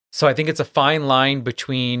 So I think it's a fine line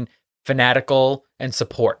between fanatical and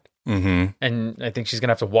support. Mm-hmm. And I think she's going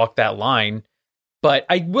to have to walk that line. But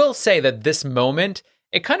I will say that this moment,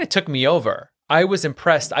 it kind of took me over. I was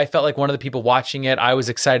impressed. I felt like one of the people watching it. I was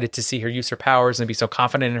excited to see her use her powers and be so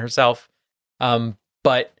confident in herself.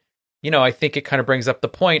 But, I think it kind of brings up the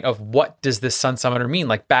point of what does this Sun Summoner mean?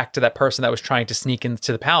 Like back to that person that was trying to sneak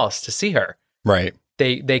into the palace to see her. Right.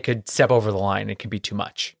 They could step over the line. It could be too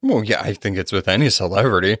much. Well, yeah, I think it's with any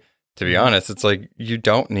celebrity. To be honest, it's like you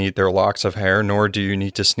don't need their locks of hair, nor do you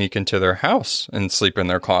need to sneak into their house and sleep in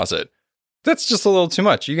their closet. That's just a little too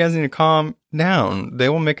much. You guys need to calm down. They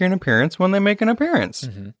will make an appearance when they make an appearance.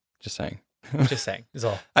 Mm-hmm. Just saying. Just saying is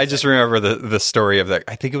all. I just remember the story of that.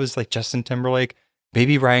 I think it was like Justin Timberlake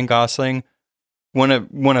maybe Ryan Gosling, one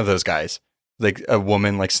of those guys. Like a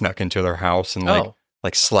woman like snuck into their house and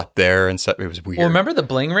like slept there and stuff. It was weird. Well, remember the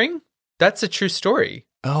bling ring? That's a true story.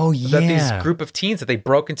 Oh, yeah. That these group of teens that they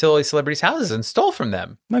broke into all these celebrities' houses and stole from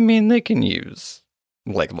them. I mean, they can use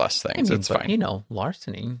like less things. It's fine. You know,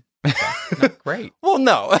 larceny. Not great. Well,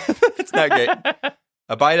 no, it's not great.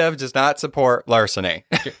 Abida does not support larceny.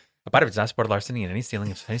 Abida does not support larceny and any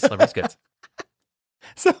stealing of any celebrities' goods.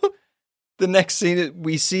 So the next scene,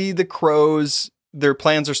 we see the crows. Their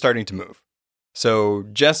plans are starting to move. So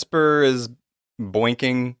Jesper is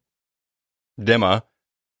boinking Dimma,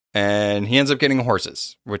 and he ends up getting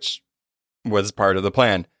horses, which was part of the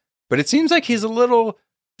plan. But it seems like he's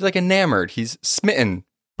like enamored. He's smitten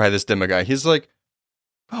by this Dimma guy. He's like,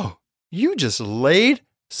 oh, you just laid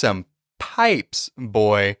some pipes,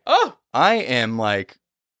 boy. Oh, I'm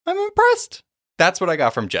impressed. That's what I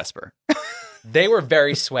got from Jesper. they were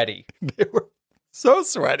very sweaty. They were so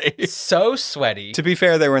sweaty. So sweaty. To be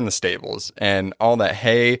fair, they were in the stables, and all that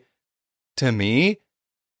hay, to me,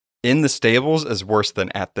 in the stables is worse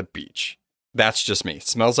than at the beach. That's just me.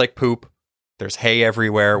 Smells like poop. There's hay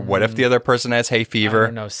everywhere. What if the other person has hay fever? I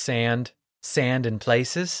don't know, sand in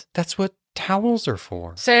places. That's what towels are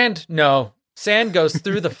for. Sand goes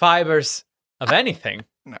through the fibers of anything.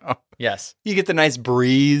 No. Yes. You get the nice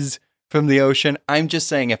breeze from the ocean. I'm just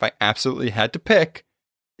saying, if I absolutely had to pick,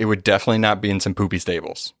 it would definitely not be in some poopy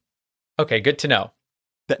stables. Okay, good to know.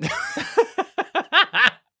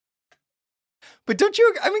 But don't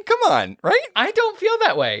you, I mean, come on, right? I don't feel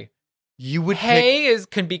that way. You would Hay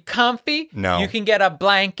can be comfy. No. You can get a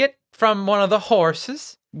blanket from one of the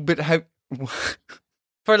horses But how...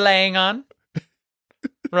 for laying on.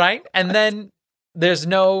 Right? And then there's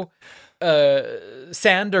no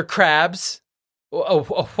sand or crabs.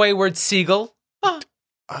 A wayward seagull.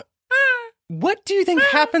 What do you think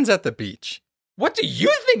happens at the beach? What do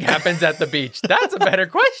you think happens at the beach? That's a better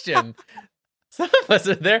question. Some of us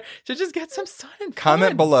are there to just get some sun and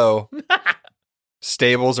Comment fun. below.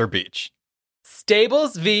 Stables or beach?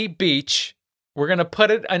 Stables v. beach. We're going to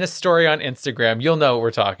put it in a story on Instagram. You'll know what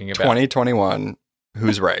we're talking about. 2021.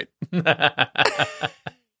 Who's right?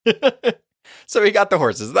 So he got the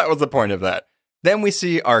horses. That was the point of that. Then we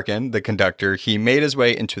see Arkin, the conductor. He made his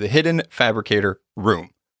way into the hidden fabricator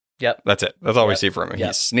room. Yep. That's it. That's all we Yep. see from him. Yep.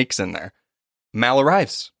 He sneaks in there. Mal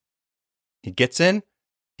arrives. He gets in.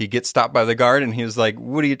 He gets stopped by the guard, and he was like,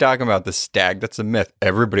 what are you talking about? The stag? That's a myth.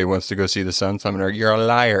 Everybody wants to go see the sun summoner. You're a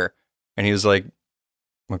liar. And he was like,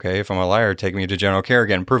 okay, if I'm a liar, take me to General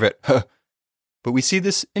Kerrigan. Prove it. But we see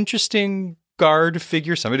this interesting guard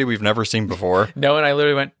figure, somebody we've never seen before. No, and I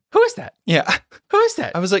literally went, who is that? Yeah. Who is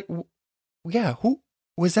that? I was like, yeah, who?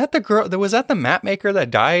 Was that the girl? Was that the map maker that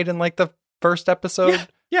died in like the first episode?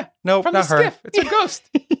 Yeah. No, From not the her. skiff. It's a ghost.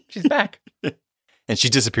 She's back. And she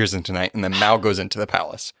disappears into the night, and then Mal goes into the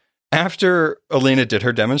palace. After Alina did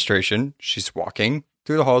her demonstration, she's walking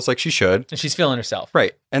through the halls like she should. And she's feeling herself.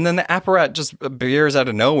 Right. And then the apparat just appears out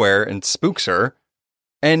of nowhere and spooks her.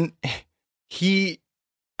 And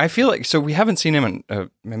I feel like, so we haven't seen him in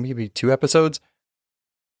maybe 2 episodes.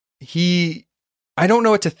 I don't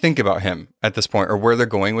know what to think about him at this point or where they're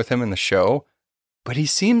going with him in the show, but he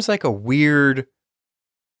seems like a weird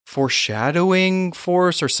foreshadowing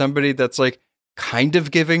force or somebody that's like kind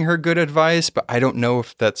of giving her good advice, but I don't know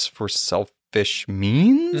if that's for selfish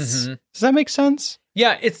means. Mm-hmm. Does that make sense?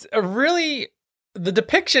 Yeah, it's the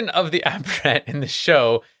depiction of the apparat in the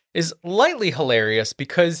show is lightly hilarious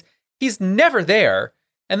because he's never there.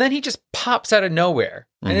 And then he just pops out of nowhere.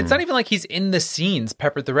 And it's not even like he's in the scenes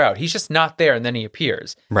peppered throughout. He's just not there and then he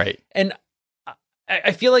appears. Right. And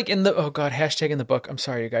I feel like hashtag in the book. I'm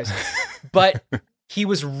sorry, you guys. But he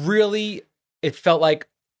was really, it felt like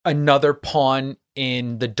another pawn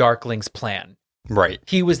in the Darkling's plan. Right.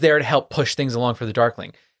 He was there to help push things along for the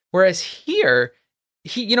Darkling. Whereas here,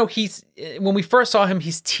 he's when we first saw him,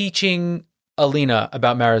 he's teaching Alina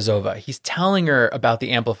about Marazova. He's telling her about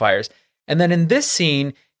the amplifiers. And then in this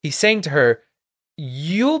scene, he's saying to her,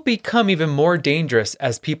 you'll become even more dangerous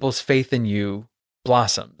as people's faith in you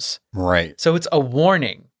blossoms. Right. So it's a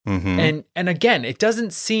warning. Mm-hmm. And again, it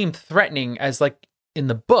doesn't seem threatening as like in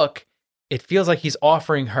the book. It feels like he's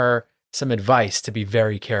offering her some advice to be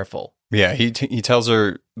very careful. Yeah, he tells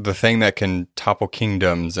her the thing that can topple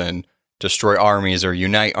kingdoms and destroy armies or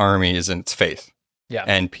unite armies, and it's faith. Yeah.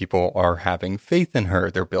 And people are having faith in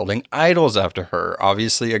her. They're building idols after her.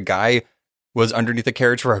 Obviously, a guy was underneath the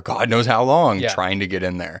carriage for God knows how long trying to get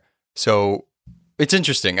in there. So it's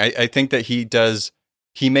interesting. I think that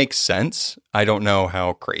he makes sense. I don't know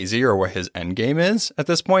how crazy or what his end game is at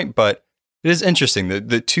this point, but it is interesting.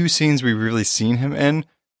 The 2 scenes we've really seen him in,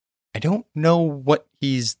 I don't know what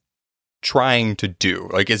he's trying to do.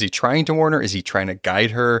 Like, is he trying to warn her? Is he trying to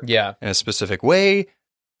guide her Yeah. in a specific way?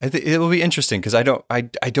 I think it will be interesting because I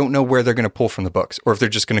don't know where they're going to pull from the books or if they're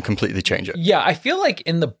just going to completely change it. Yeah, I feel like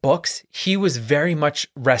in the books, he was very much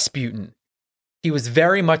Rasputin. He was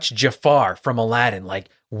very much Jafar from Aladdin, like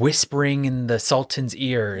whispering in the Sultan's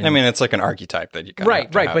ear. And, I mean, it's like an archetype that you kind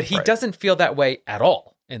of right. But he doesn't feel that way at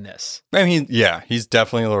all in this. I mean, yeah, he's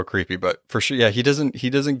definitely a little creepy, but for sure, yeah, he doesn't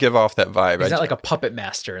give off that vibe. He's not like a puppet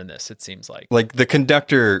master in this, it seems like. Like the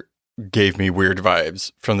conductor gave me weird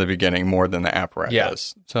vibes from the beginning more than the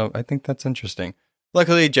apparatus. Yeah. So I think that's interesting.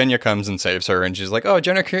 Luckily, Genya comes and saves her, and she's like, "Oh,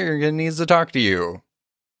 Jenna Kerrigan needs to talk to you."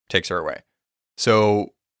 Takes her away.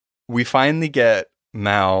 So we finally get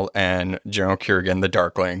Mal and General Kerrigan, the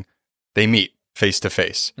Darkling. They meet face to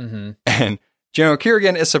face. Mm-hmm. And General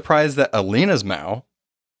Kerrigan is surprised that Alina's Mal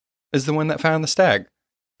is the one that found the stag.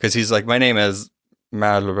 Because he's like, my name is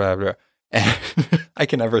Mal, blah, blah, blah. And I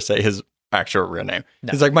can never say his actual real name.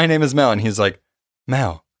 No. He's like, my name is Mal. And he's like,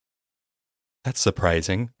 Mal, that's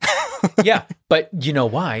surprising. Yeah, but you know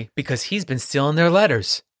why? Because he's been stealing their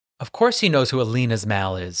letters. Of course he knows who Alina's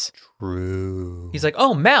Mal is. True. He's like,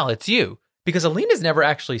 oh, Mal, it's you. Because Alina's never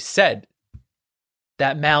actually said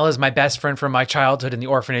that Mal is my best friend from my childhood in the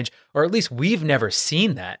orphanage, or at least we've never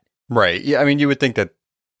seen that. Right. Yeah. I mean, you would think that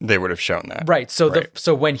they would have shown that. Right. So Right.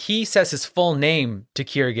 so when he says his full name to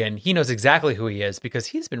Kerrigan, he knows exactly who he is because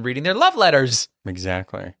he's been reading their love letters.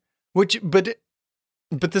 Exactly. But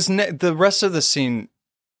the rest of the scene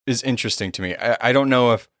is interesting to me. I don't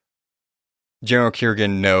know if General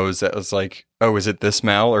Kerrigan knows that it's like, oh, is it this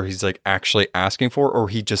Mal? Or he's like actually asking for, or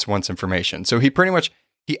he just wants information. So he pretty much,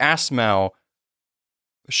 he asked Mal,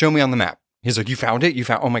 show me on the map. He's like, you found it?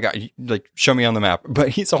 Oh my God, like, show me on the map. But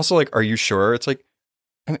he's also like, are you sure? It's like,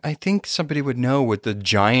 I think somebody would know with the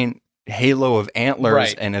giant halo of antlers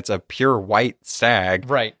Right. and it's a pure white stag.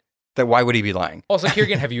 Right. That why would he be lying? Also,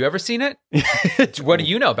 Kerrigan, have you ever seen it? What do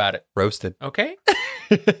you know about it? Roasted. Okay.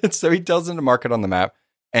 So he tells him to mark it on the map.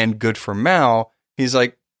 And good for Mal, he's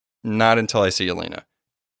like, not until I see Alina.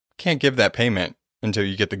 Can't give that payment until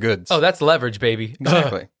you get the goods. Oh, that's leverage, baby.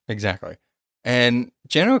 Exactly. And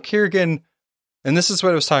General Kerrigan, and this is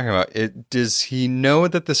what I was talking about. Does he know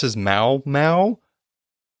that this is Mal?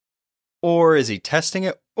 Or is he testing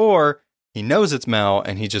it? Or he knows it's Mal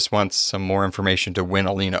and he just wants some more information to win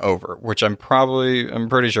Alina over, which I'm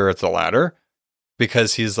pretty sure it's the latter,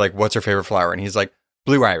 because he's like, what's her favorite flower? And he's like,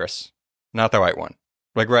 blue iris, not the white one.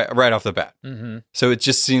 Like right off the bat. Mm-hmm. So it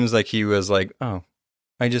just seems like he was like, oh,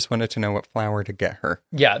 I just wanted to know what flower to get her.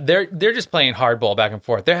 Yeah, they're just playing hardball back and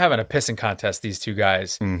forth. They're having a pissing contest, these two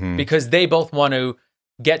guys, Mm-hmm. because they both want to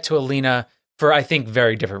get to Alina for, I think,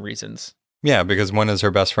 very different reasons. Yeah, because one is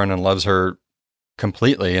her best friend and loves her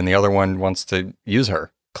completely, and the other one wants to use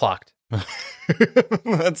her. Clocked.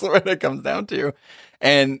 That's what it comes down to.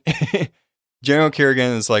 And General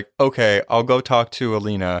Kerrigan is like, okay, I'll go talk to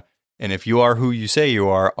Alina, and if you are who you say you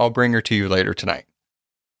are, I'll bring her to you later tonight.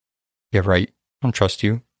 Yeah, right. I don't trust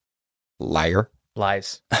you. Liar.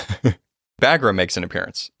 Lies. Baghra makes an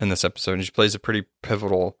appearance in this episode, and she plays a pretty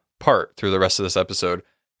pivotal part through the rest of this episode.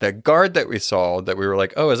 That guard that we saw, that we were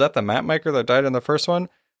like, oh, is that the map maker that died in the first one?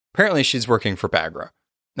 Apparently she's working for Baghra.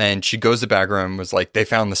 And she goes to Baghra and was like, they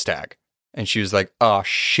found the stag. And she was like, oh,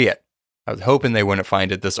 shit. I was hoping they wouldn't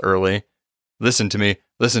find it this early. Listen to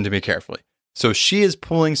me carefully. So she is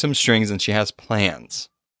pulling some strings and she has plans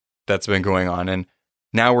that's been going on. And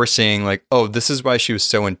now we're seeing like, oh, this is why she was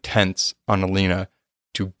so intense on Alina,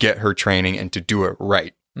 to get her training and to do it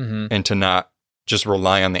right. Mm-hmm. And to not just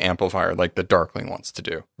rely on the amplifier like the Darkling wants to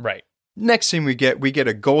do. Right. Next thing we get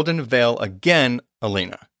a golden veil again,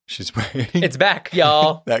 Alina. She's wearing It's back,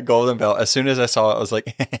 y'all. that golden veil. As soon as I saw it, I was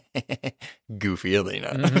like, goofy Alina.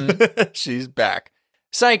 Mhm. She's back.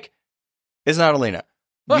 Psych. It's not Alina.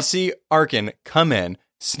 We What? see Arkin come in,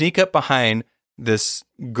 sneak up behind this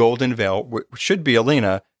golden veil, which should be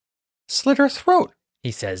Alina, slit her throat.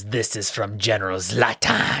 He says, this is from General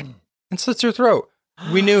Zlatan. And slits her throat.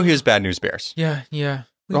 We knew he was Bad News Bears. Yeah. we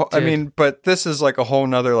Well, I did. mean, but this is like a whole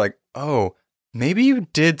nother like, oh, maybe you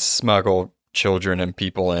did smuggle children and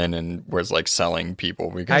people in and was like selling people.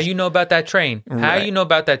 Because How you know about that train? How Right. you know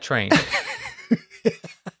about that train?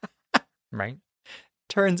 Right?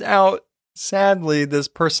 turns out, sadly, this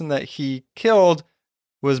person that he killed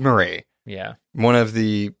was Marie, Yeah. one of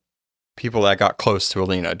the people that got close to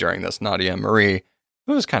Alina during this, Nadia and Marie.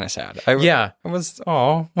 It was kind of sad. Yeah. I was,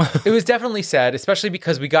 oh. It was definitely sad, especially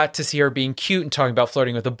because we got to see her being cute and talking about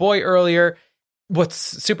flirting with a boy earlier. What's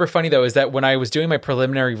super funny, though, is that when I was doing my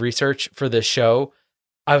preliminary research for this show,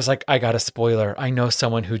 I was like, I got a spoiler. I know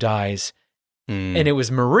someone who dies. and it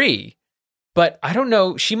was Marie. But I don't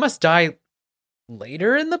know. She must die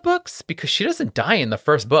later in the books because she doesn't die in the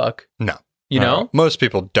first book. No. You know? Most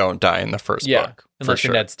people don't die in the first book. Unless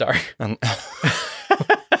you're Ned Stark.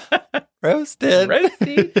 Roasted.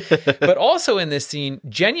 But also in this scene,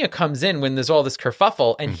 Jenya comes in when there's all this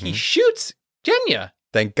kerfuffle and he shoots Jenya.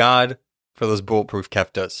 Thank God for those bulletproof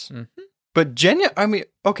keftas. Mm-hmm. But Jenya, I mean,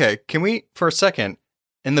 okay, can we, for a second,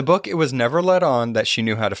 in the book, it was never let on that she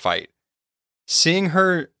knew how to fight. Seeing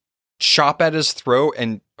her chop at his throat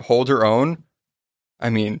and hold her own, I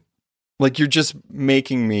mean, like, you're just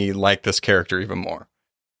making me like this character even more.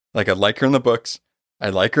 Like, I like her in the books. I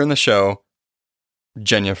like her in the show.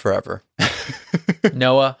 Jenya forever.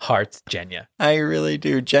 Noah hearts Jenya. I really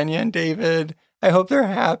do. Jenya and David, I hope they're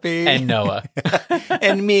happy. And Noah.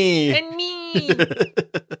 And me. And me.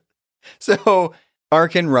 So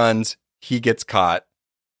Arkin runs. He gets caught.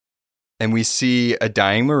 And we see a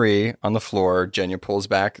dying Marie on the floor. Jenya pulls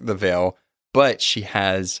back the veil, but she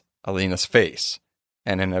has Alina's face.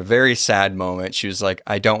 And in a very sad moment, she was like,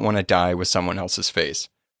 I don't want to die with someone else's face.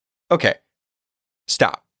 Okay,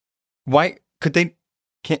 stop. Why could they,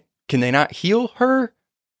 can they not heal her?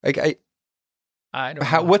 Like, I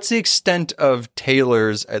don't know. What's the extent of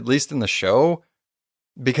tailors, at least in the show?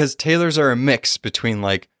 Because tailors are a mix between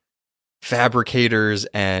like fabricators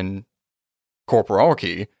and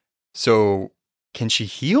corporality. So can she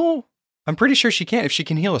heal? I'm pretty sure she can. If she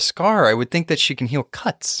can heal a scar, I would think that she can heal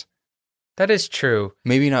cuts. That is true.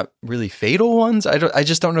 Maybe not really fatal ones. I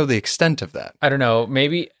just don't know the extent of that. I don't know.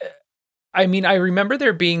 Maybe. I mean, I remember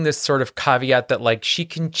there being this sort of caveat that like she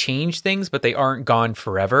can change things, but they aren't gone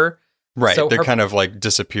forever. Right. So they kind of like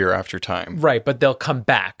disappear after time. Right. But they'll come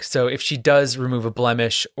back. So if she does remove a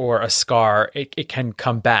blemish or a scar, it can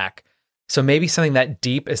come back. So maybe something that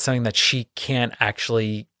deep is something that she can't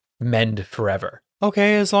actually mend forever.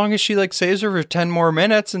 Okay, as long as she like saves her for 10 more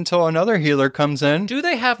minutes until another healer comes in. Do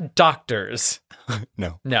they have doctors?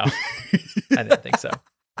 No. No. I didn't think so.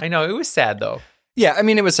 I know. It was sad though. Yeah, I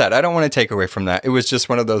mean, it was sad. I don't want to take away from that. It was just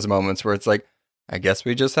one of those moments where it's like, I guess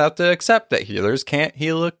we just have to accept that healers can't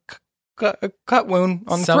heal a cut wound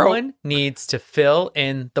on the throat. Someone needs to fill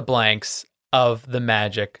in the blanks of the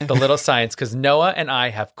magic, the little science, because Noah and I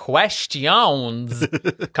have questions.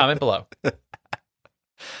 Comment below.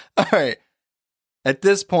 All right. At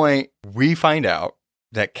this point, we find out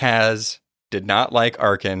that Kaz did not like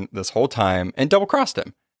Arkin this whole time and double-crossed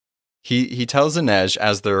him. He tells Inej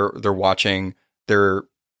as they're watching, they're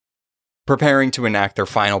preparing to enact their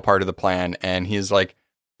final part of the plan, and he's like,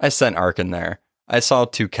 I sent Arkin there. I saw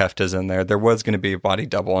 2 keftas in there. There was going to be a body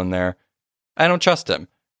double in there. I don't trust him,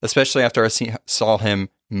 especially after I saw him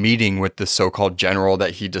meeting with the so-called general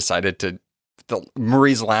that he decided to,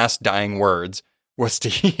 Marie's last dying words was to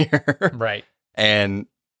hear. Right. And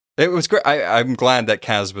it was great. I'm glad that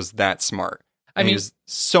Kaz was that smart. I mean, he was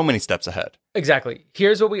so many steps ahead. Exactly.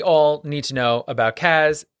 Here's what we all need to know about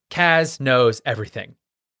Kaz. Kaz knows everything.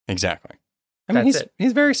 Exactly. I mean,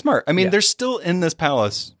 he's very smart. I mean, they're still in this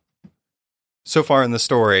palace so far in the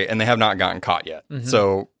story, and they have not gotten caught yet. Mm-hmm.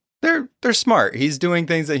 So they're smart. He's doing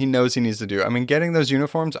things that he knows he needs to do. I mean, getting those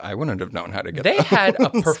uniforms, I wouldn't have known how to get They those. had a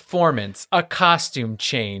performance, a costume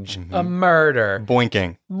change, a murder.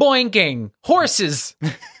 Boinking. Horses.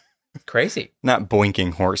 Crazy. Not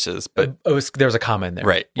boinking horses, but there was a comma in there.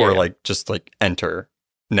 Right. Yeah, or yeah. like, just like enter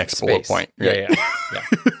next Space. bullet point. Yeah.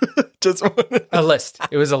 Just a list.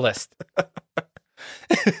 It was a list.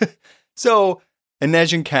 So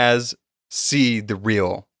Inej and Kaz see the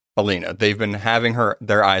real Alina. They've been having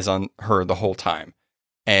their eyes on her the whole time.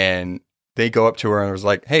 And they go up to her and was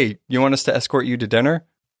like, hey, you want us to escort you to dinner?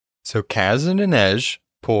 So Kaz and Inej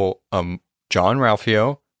pull John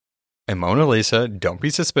Ralphio and Mona Lisa, don't be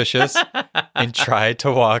suspicious, and try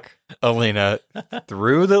to walk Alina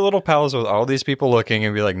through the little palace with all these people looking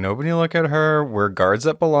and be like, nobody look at her. We're guards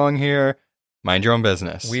that belong here. Mind your own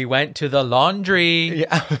business. We went to the laundry.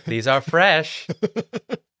 Yeah. These are fresh.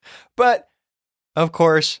 But, of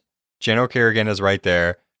course, General Kerrigan is right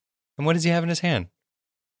there. And what does he have in his hand?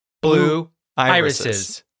 Blue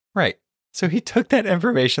irises. Right. So he took that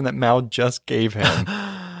information that Mal just gave him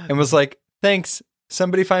and was like, thanks.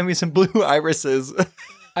 Somebody find me some blue irises.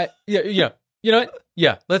 Yeah. You know what?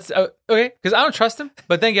 Yeah. Let's, okay. Because I don't trust him.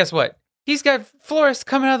 But then guess what? He's got florists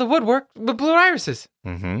coming out of the woodwork with blue irises.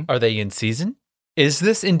 Mm-hmm. Are they in season? Is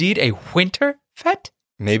this indeed a winter fete?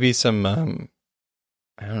 Maybe some,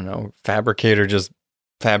 I don't know, fabricator just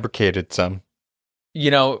fabricated some.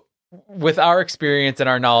 You know, with our experience and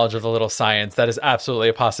our knowledge of the little science, that is absolutely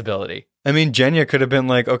a possibility. I mean, Jenya could have been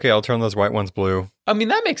like, okay, I'll turn those white ones blue. I mean,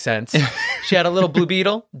 that makes sense. She had a little blue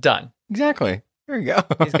beetle. Done. Exactly. There you go.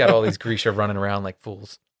 He's got all these Grisha running around like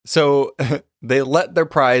fools. So they let their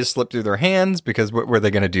prize slip through their hands because what were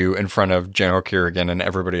they going to do in front of General Kerrigan and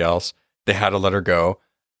everybody else? They had to let her go.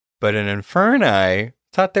 But in Inferni,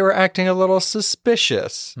 thought they were acting a little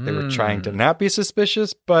suspicious. They were trying to not be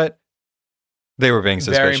suspicious, but they were being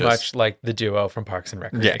suspicious. Very much like the duo from Parks and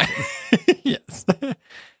Recreation. Yeah. Yes.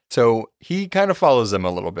 So he kind of follows them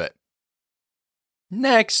a little bit.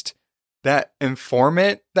 Next, that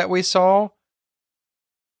informant that we saw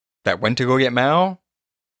that went to go get Mal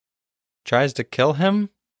tries to kill him.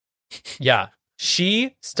 Yeah.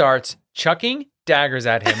 She starts chucking daggers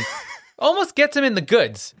at him, almost gets him in the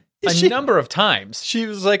goods a number of times. She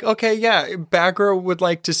was like, okay, yeah, Bagra would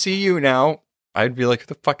like to see you now. I'd be like, who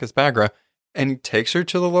the fuck is Bagra? And he takes her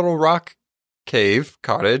to the little rock cave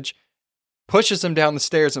cottage, pushes him down the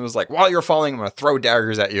stairs, and was like, while you're falling, I'm going to throw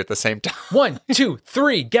daggers at you at the same time. 1, 2,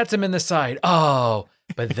 3, gets him in the side. Oh,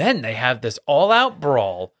 but then they have this all-out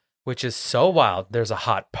brawl, which is so wild. There's a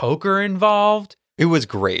hot poker involved. It was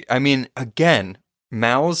great. I mean, again,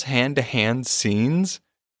 Mal's hand-to-hand scenes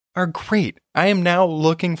are great. I am now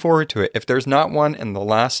looking forward to it. If there's not one in the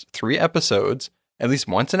last 3 episodes, at least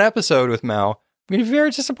once an episode with Mal, I'm going to be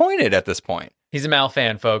very disappointed at this point. He's a Mal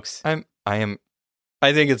fan, folks. I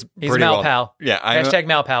think it's He's pretty a Mal well. pal. Yeah. Hashtag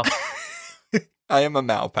Mal pal. I am a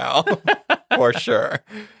Mal pal for sure.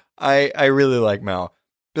 I really like Mal.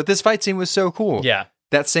 But this fight scene was so cool. Yeah.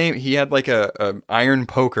 He had like a iron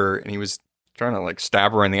poker and he was trying to like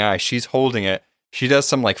stab her in the eye. She's holding it. She does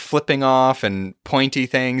some like flipping off and pointy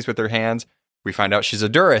things with her hands. We find out she's a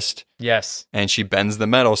Durist. Yes. And she bends the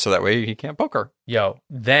metal so that way he can't poke her. Yo,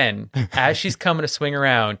 then, as she's coming to swing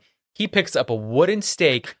around, he picks up a wooden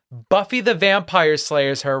stake, Buffy the Vampire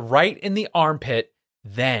Slayers her right in the armpit,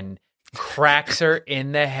 then cracks her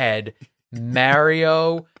in the head.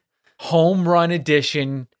 Mario Home Run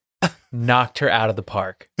Edition knocked her out of the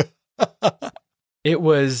park. It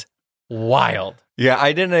was wild. Yeah,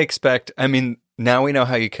 I didn't expect. I mean, now we know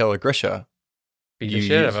how you kill a Grisha. Beat the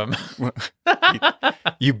shit out of him.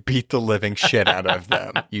 You beat the living shit out of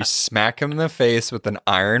them. You smack them in the face with an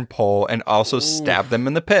iron pole and also stab them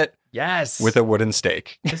in the pit. Yes. With a wooden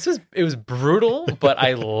stake. It was brutal, but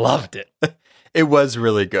I loved it. It was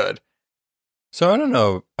really good. So I don't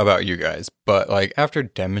know about you guys, but like after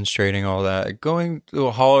demonstrating all that, going to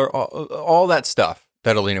a holler, all that stuff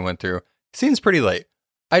that Alina went through, it seems pretty late.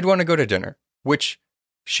 I'd want to go to dinner, which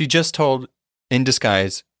she just told in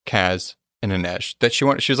disguise Kaz and Inej that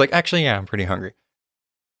she was like, actually, yeah, I'm pretty hungry.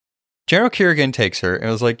 General Kerrigan takes her and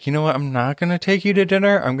was like, you know what? I'm not going to take you to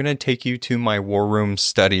dinner. I'm going to take you to my war room,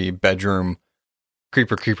 study, bedroom,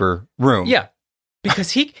 creeper room. Yeah,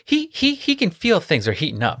 because he can feel things are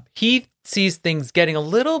heating up. He sees things getting a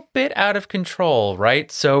little bit out of control,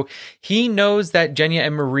 right? So he knows that Genya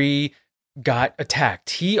and Marie got attacked.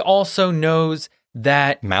 He also knows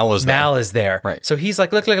that Mal is there. Right. So he's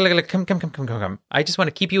like, look, come. I just want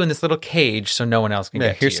to keep you in this little cage so no one else can get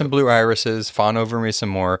to you. Here's some blue irises, fawn over me some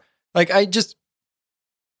more. Like,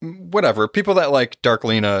 whatever. People that like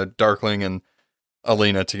Darkling and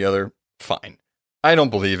Alina together, fine. I don't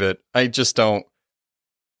believe it. I just don't.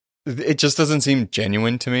 It just doesn't seem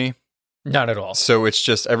genuine to me. Not at all. So it's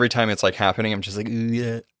just every time it's like happening, I'm just like,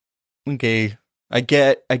 yeah, okay. I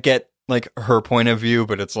get like her point of view,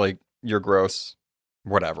 but it's like, you're gross.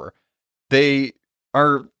 Whatever. They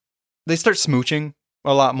start smooching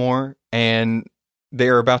a lot more, and they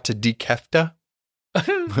are about to dekefta.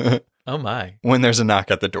 Oh my. When there's a knock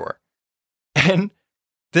at the door. And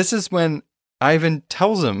this is when Ivan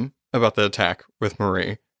tells him about the attack with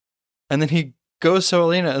Marie. And then he goes to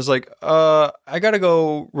Alina is like, I gotta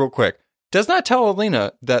go real quick. Does not tell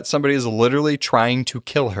Alina that somebody is literally trying to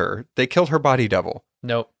kill her. They killed her body double.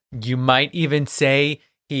 Nope. You might even say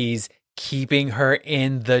he's keeping her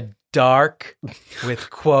in the dark with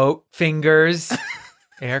quote fingers.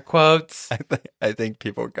 Air quotes. I think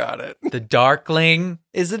people got it. The Darkling.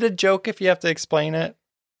 Is it a joke if you have to explain it?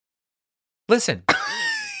 Listen,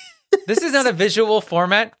 this is not a visual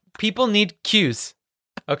format. People need cues.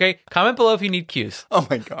 Okay? Comment below if you need cues. Oh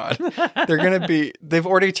my God. They've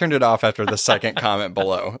already turned it off after the second comment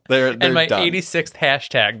below. They're and my done. 86th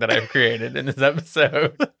hashtag that I've created in this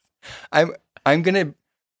episode. I'm going to,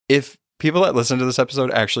 if people that listen to this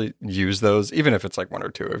episode actually use those, even if it's like one or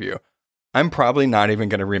two of you, I'm probably not even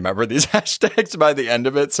going to remember these hashtags by the end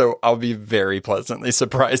of it, so I'll be very pleasantly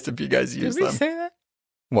surprised if you guys use them. Did we say that?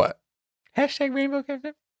 What? Hashtag Rainbow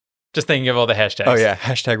Kefta? Just thinking of all the hashtags. Oh, yeah.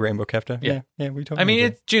 Hashtag Rainbow Kefta. Yeah, we totally I mean,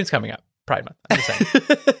 did. June's coming up. Pride Month. I'm just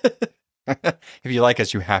saying. If you like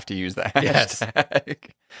us, you have to use that hashtag.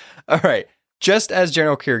 Yes. All right. Just as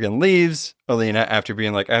General Kirigan leaves, Alina, after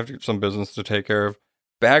being like, I have some business to take care of,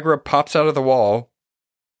 Baghra pops out of the wall.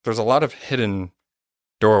 There's a lot of hidden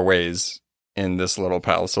doorways in this little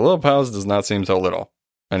palace. The little palace does not seem so little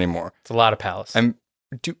anymore. It's a lot of palace.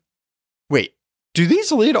 Wait, do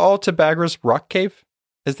these lead all to Baghra's rock cave?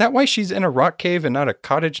 Is that why she's in a rock cave and not a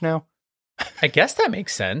cottage now? I guess that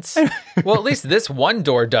makes sense. Well, at least this one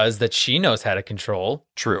door does that she knows how to control.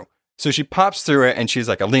 True. So she pops through it and she's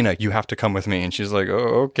like, Alina, you have to come with me. And she's like,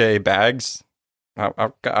 oh, okay, Bags.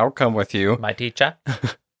 I'll come with you. My teacher.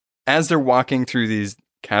 As they're walking through these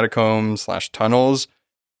catacombs/tunnels,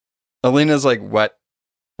 Alina's like,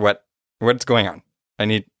 what's going on?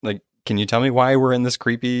 Can you tell me why we're in this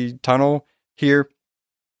creepy tunnel here?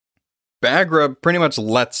 Baghra pretty much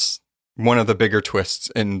lets one of the bigger twists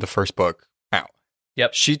in the first book out.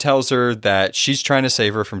 Yep. She tells her that she's trying to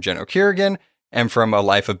save her from General Kirigan and from a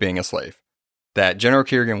life of being a slave. That General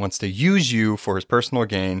Kirigan wants to use you for his personal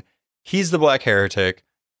gain. He's the Black Heretic.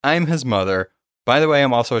 I'm his mother. By the way,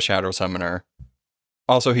 I'm also a shadow summoner.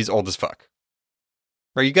 Also, he's old as fuck.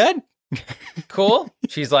 Are you good? Cool.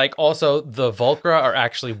 She's like, also, the Volcra are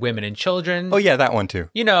actually women and children. Oh, yeah, that one too.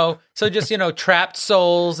 So just, trapped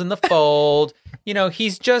souls in the fold.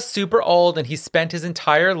 He's just super old and he's spent his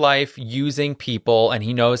entire life using people and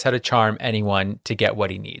he knows how to charm anyone to get what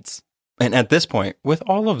he needs. And at this point, with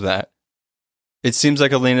all of that, it seems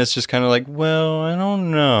like Alina's just kind of like, well, I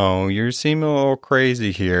don't know. You seem a little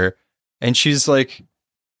crazy here. And she's like,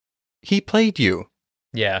 he played you.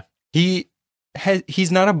 Yeah. He's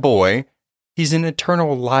not a boy. He's an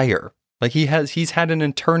eternal liar. Like he's had an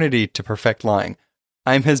eternity to perfect lying.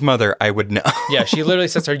 I'm his mother. I would know. Yeah, she literally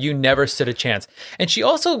says to her, you never stood a chance. And she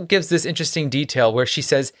also gives this interesting detail where she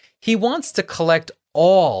says he wants to collect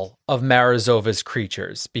all of Marizova's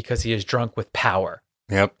creatures because he is drunk with power.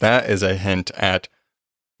 Yep, that is a hint at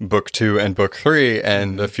book 2 and book 3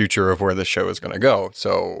 and the future of where the show is going to go.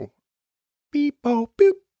 So, beep, boop,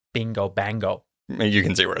 boop. Bingo, bango. You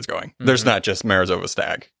can see where it's going. There's not just Marizova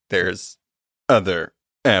Stag. There's other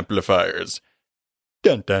amplifiers.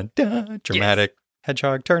 Dun, dun, dun. Dramatic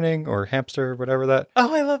hedgehog turning or hamster, whatever that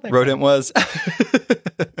I love that rodent was.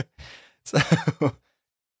 So,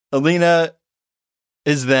 Alina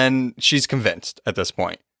she's convinced at this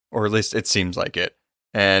point, or at least it seems like it.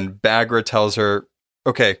 And Baghra tells her,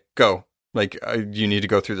 okay, go. You need to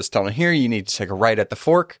go through this tunnel here. You need to take a right at the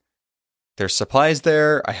fork. There's supplies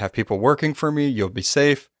there. I have people working for me. You'll be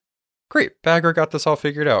safe. Great. Baghra got this all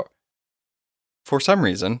figured out. For some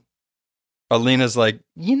reason, Alina's like,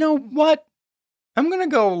 you know what? I'm going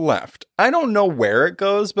to go left. I don't know where it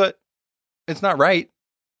goes, but it's not right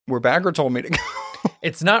where Baghra told me to go.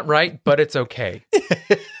 It's not right, but it's okay.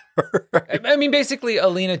 Right. I mean, basically,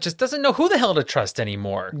 Alina just doesn't know who the hell to trust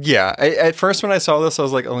anymore. Yeah. At first, when I saw this, I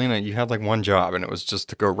was like, Alina, you had one job, and it was just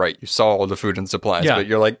to go right. You saw all the food and supplies, but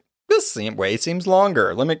you're like, this way seems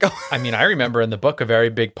longer. Let me go. I mean, I remember in the book, a very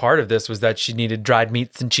big part of this was that she needed dried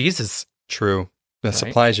meats and cheeses. True. The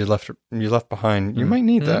supplies you left behind, you might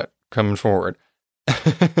need that coming forward.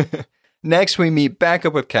 Next, we meet back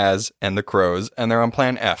up with Kaz and the Crows, and they're on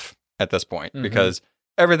Plan F at this point because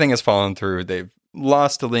everything has fallen through. They've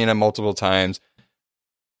lost Alina multiple times.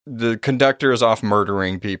 The conductor is off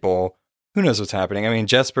murdering people. Who knows what's happening? I mean,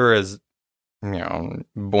 Jesper is,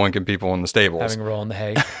 boinking people in the stables. Having a roll in the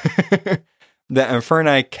hay. The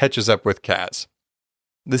Inferni catches up with Kaz.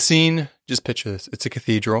 The scene, just picture this. It's a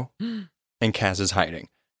cathedral, and Kaz is hiding.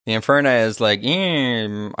 The Inferni is like,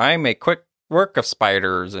 I make quick work of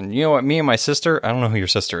spiders, and you know what? Me and my sister, I don't know who your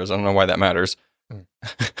sister is. I don't know why that matters.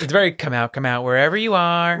 It's very come out, wherever you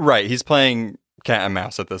are. Right, he's playing cat and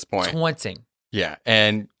mouse at this point. Taunting. Yeah,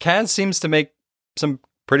 and Kaz seems to make some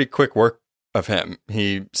pretty quick work of him.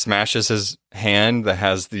 He smashes his hand that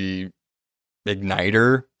has the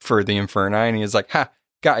igniter for the Inferni, and he's like, ha,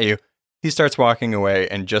 got you. He starts walking away,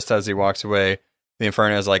 and just as he walks away, the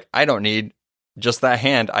Inferni is like, I don't need just that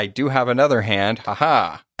hand. I do have another hand.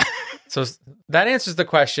 Haha. So that answers the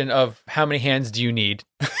question of how many hands do you need?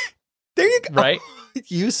 There you go. Right?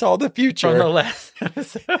 You saw the future. From the last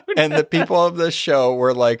episode. And the people of the show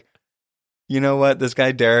were like, you know what? This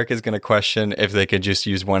guy Derek is going to question if they could just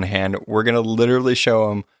use one hand. We're going to literally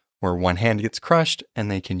show him where one hand gets crushed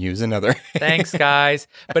and they can use another. Thanks, guys.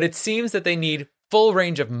 But it seems that they need full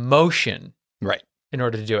range of motion. Right. In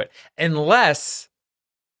order to do it. Unless,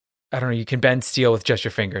 I don't know, you can bend steel with just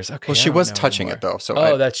your fingers. Okay. Well, she was touching it though.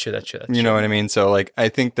 So that's true. That's true. You know what I mean? So I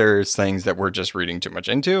think there's things that we're just reading too much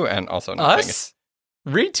into and also not Us?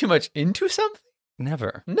 Read too much into something?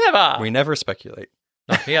 Never. Never. We never speculate.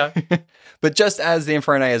 Yeah. But just as the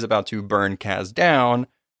Inferni is about to burn Kaz down,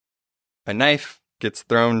 a knife gets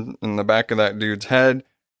thrown in the back of that dude's head,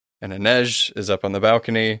 and Inej is up on the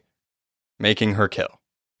balcony making her kill,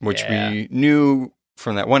 which we knew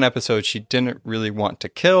from that one episode she didn't really want to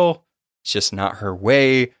kill. It's just not her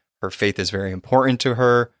way. Her faith is very important to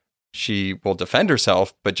her. She will defend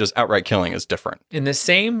herself, but just outright killing is different. In the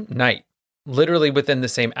same night, literally within the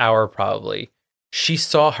same hour probably, she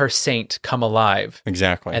saw her saint come alive.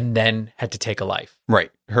 Exactly. And then had to take a life.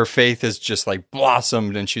 Right. Her faith is just like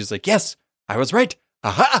blossomed, and she's like, yes, I was right.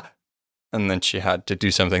 Aha! And then she had to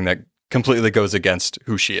do something that completely goes against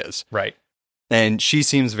who she is. Right. And she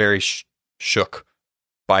seems very shook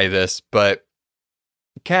by this, but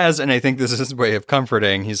Kaz, and I think this is his way of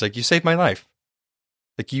comforting, he's like, you saved my life.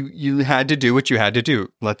 Like, you had to do what you had to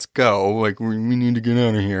do. Let's go. Like, we need to get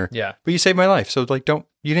out of here. Yeah. But you saved my life. So, like, you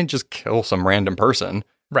didn't just kill some random person.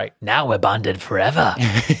 Right. Now we're bonded forever.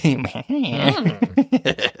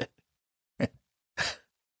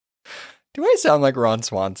 Do I sound like Ron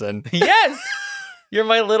Swanson? Yes. You're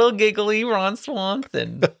my little giggly Ron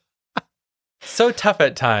Swanson. So tough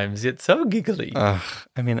at times, yet so giggly. I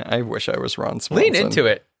mean, I wish I was Ron Swanson. Lean into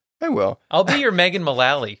it. I will. I'll be your Megan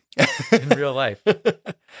Mullally in real life.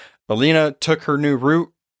 Alina took her new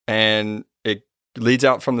route, and it leads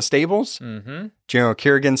out from the stables. Mm-hmm. General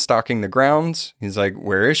Kerrigan stalking the grounds. He's like,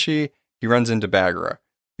 where is she? He runs into Baghra.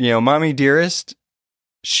 Mommy Dearest,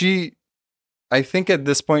 I think at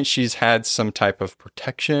this point she's had some type of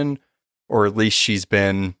protection, or at least she's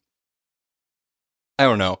been, I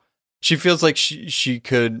don't know. She feels like she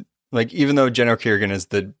could, like, even though General Kerrigan is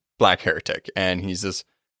the black heretic, and he's this,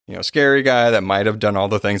 scary guy that might have done all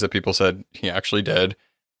the things that people said he actually did.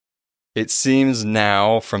 It seems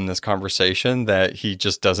now from this conversation that he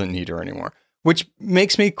just doesn't need her anymore, which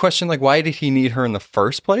makes me question, like, why did he need her in the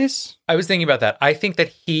first place? I was thinking about that. I think that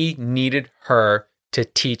he needed her to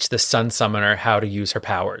teach the Sun Summoner how to use her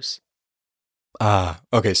powers.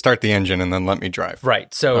 Okay. Start the engine and then let me drive.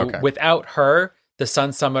 Right. So without her, the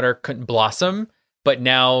Sun Summoner couldn't blossom. But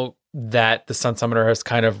now that the Sun Summoner has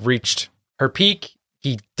kind of reached her peak,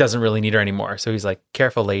 he doesn't really need her anymore. So he's like,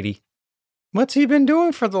 careful, lady. What's he been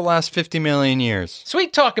doing for the last 50 million years?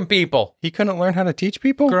 Sweet talking people. He couldn't learn how to teach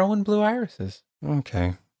people? Growing blue irises.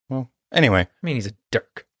 Okay. Well, anyway. I mean, he's a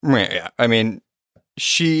dirk. Yeah. I mean,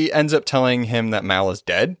 she ends up telling him that Mal is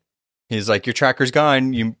dead. He's like, your tracker's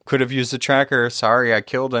gone. You could have used the tracker. Sorry, I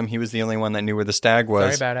killed him. He was the only one that knew where the stag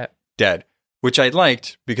was. Sorry about it. Dead. Which I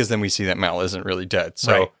liked, because then we see that Mal isn't really dead.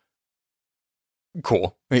 So,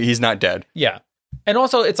 Cool. He's not dead. Yeah. And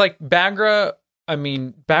also, it's like Baghra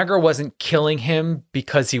wasn't killing him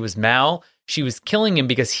because he was Mal. She was killing him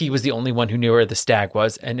because he was the only one who knew where the stag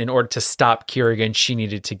was. And in order to stop Kerrigan, she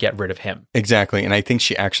needed to get rid of him. Exactly. And I think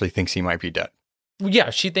she actually thinks he might be dead. Yeah.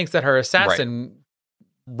 She thinks that her assassin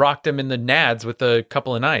rocked him in the nads with a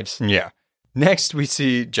couple of knives. Yeah. Next, we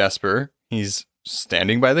see Jesper. He's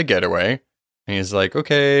standing by the getaway. And he's like,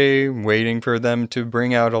 okay, waiting for them to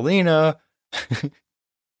bring out Alina.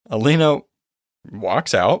 Alina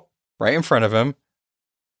walks out right in front of him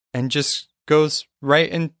and just goes right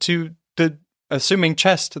into the assuming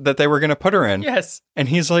chest that they were going to put her in. Yes. And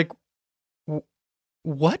he's like,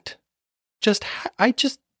 what? Did I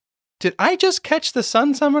just catch the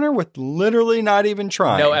Sun Summoner with literally not even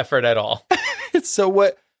trying? No effort at all. So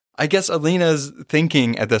what I guess Alina's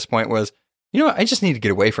thinking at this point was, I just need to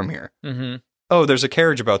get away from here. Mm-hmm. Oh, there's a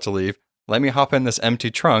carriage about to leave. Let me hop in this empty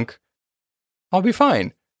trunk. I'll be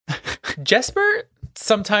fine. Jesper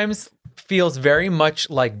sometimes feels very much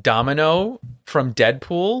like Domino from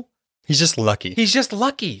Deadpool. He's just lucky.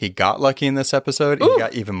 He got lucky in this episode. Ooh. He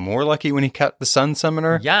got even more lucky when he caught the Sun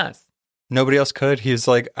Summoner. Yes. Nobody else could. He's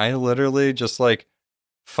like, I literally just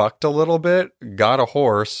fucked a little bit, got a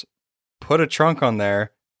horse, put a trunk on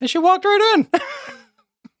there, and she walked right in.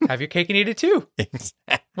 Have your cake and eat it too.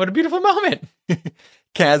 What a beautiful moment.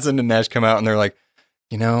 Kaz and Inej come out and they're like,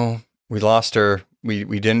 we lost her. We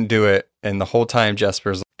didn't do it. And the whole time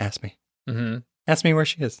Jesper's like, ask me. Mm-hmm. Ask me where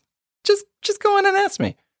she is. Just go in and ask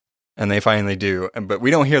me. And they finally do. But we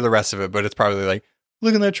don't hear the rest of it, but it's probably like,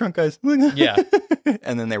 look at that trunk, guys. Yeah.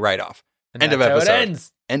 And then they ride off. And End of that's episode. how it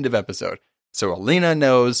ends. End of episode. So Alina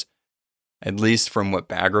knows, at least from what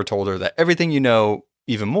Baghra told her, that everything you know,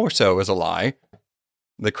 even more so, is a lie.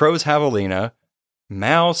 The crows have Alina.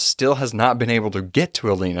 Mal still has not been able to get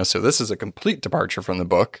to Alina, so this is a complete departure from the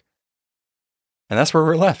book. And that's where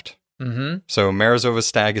we're left. Mm-hmm. So Marizova's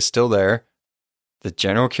stag is still there. The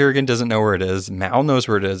General Kerrigan doesn't know where it is. Mal knows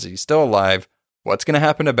where it is. He's still alive. What's going to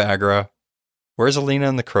happen to Baghra? Where's Alina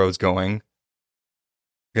and the crows going?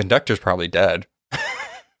 The conductor's probably dead.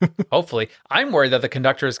 Hopefully. I'm worried that the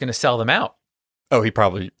conductor is going to sell them out. Oh, he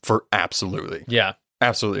probably, absolutely. Yeah.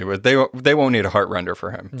 Absolutely. But they won't need a heart render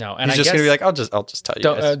for him. No, and he's I just guess, going to be like, I'll just tell you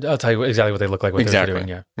guys. I'll tell you exactly what they look like, what they're doing.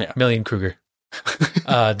 Yeah. Million Kruger.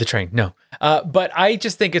 The train. No. But I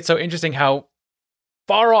just think it's so interesting how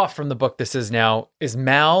far off from the book this is now. Is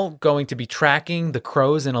Mal going to be tracking the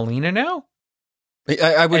crows and Alina now?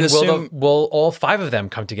 I would assume will all 5 of them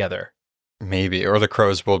come together? Maybe, or the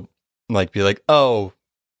crows will like be like, oh,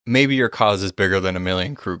 maybe your cause is bigger than a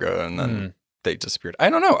million Kruger, and then they disappeared. I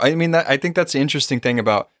don't know. I mean, I think that's the interesting thing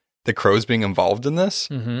about the crows being involved in this.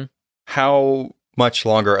 Mm-hmm. How much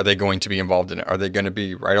longer are they going to be involved in it? Are they going to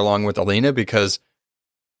be right along with Alina? Because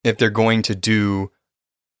if they're going to do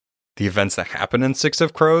the events that happen in Six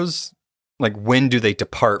of Crows, like when do they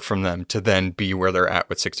depart from them to then be where they're at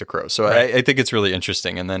with Six of Crows? So right. I think it's really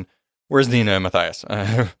interesting. And then where's Nina and Matthias?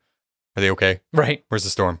 Are they okay? Right. Where's the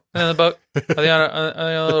storm? On the boat? Are they on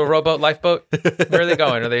a little rowboat, lifeboat? Where are they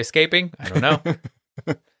going? Are they escaping? I don't know.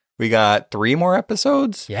 We got 3 more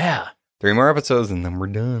episodes. Yeah. 3 more episodes and then we're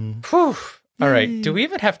done. Whew. All right. Do we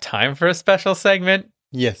even have time for a special segment?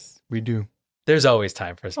 Yes, we do. There's always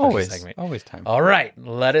time for a special segment. Always time. All right.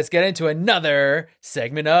 Let us get into another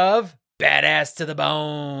segment of Badass to the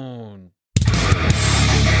Bone.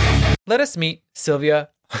 Let us meet Sylvia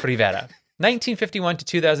Rivera. 1951 to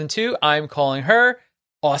 2002, I'm calling her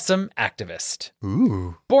Awesome Activist.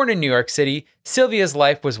 Ooh. Born in New York City, Sylvia's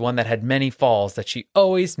life was one that had many falls that she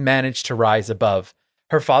always managed to rise above.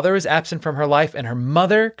 Her father was absent from her life, and her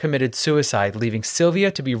mother committed suicide, leaving Sylvia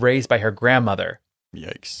to be raised by her grandmother.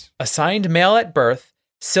 Yikes. Assigned male at birth,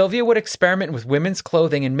 Sylvia would experiment with women's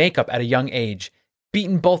clothing and makeup at a young age.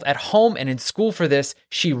 Beaten both at home and in school for this,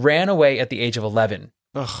 she ran away at the age of 11.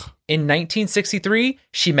 Ugh. In 1963,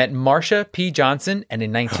 she met Marsha P. Johnson, and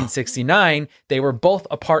in 1969, they were both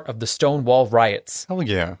a part of the Stonewall riots. Hell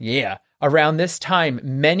yeah. Yeah. Around this time,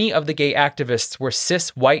 many of the gay activists were cis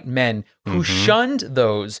white men who shunned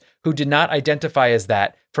those who did not identify as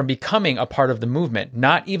that from becoming a part of the movement,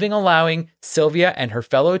 not even allowing Sylvia and her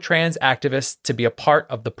fellow trans activists to be a part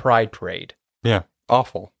of the Pride Parade. Yeah.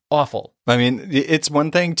 Awful. Awful. I mean, it's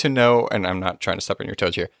one thing to know, and I'm not trying to step on your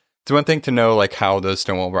toes here. It's one thing to know like how the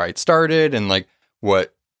Stonewall riots started and like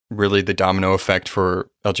what really the domino effect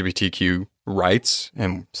for LGBTQ rights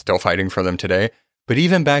and still fighting for them today. But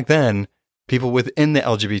even back then, people within the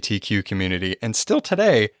LGBTQ community and still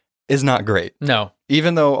today is not great. No.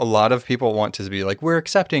 Even though a lot of people want to be like, we're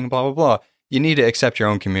accepting, blah, blah, blah. You need to accept your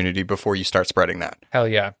own community before you start spreading that. Hell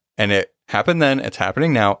yeah. And it happened then. It's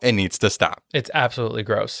happening now. It needs to stop. It's absolutely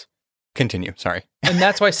gross. Continue. Sorry. And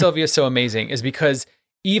that's why Sylvia is so amazing, is because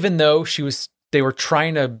even though they were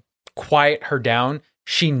trying to quiet her down,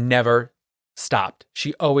 she never stopped.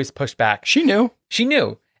 She always pushed back. She knew.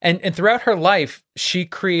 And throughout her life, she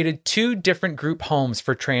created 2 different group homes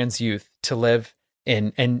for trans youth to live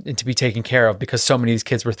in and to be taken care of because so many of these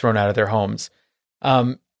kids were thrown out of their homes.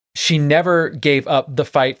 She never gave up the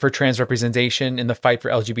fight for trans representation and the fight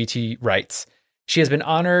for LGBT rights. She has been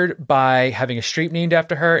honored by having a street named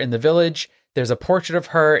after her in the Village. There's a portrait of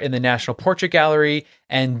her in the National Portrait Gallery.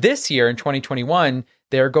 And this year, in 2021,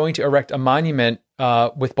 they're going to erect a monument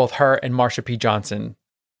with both her and Marsha P. Johnson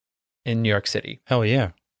in New York City. Hell yeah.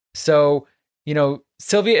 So,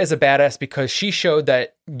 Sylvia is a badass because she showed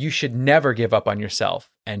that you should never give up on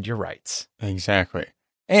yourself and your rights. Exactly.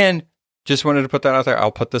 And just wanted to put that out there.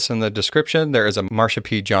 I'll put this in the description. There is a Marsha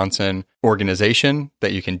P. Johnson organization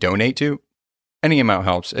that you can donate to. Any amount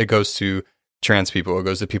helps. It goes to trans people. It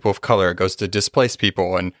goes to people of color. It goes to displaced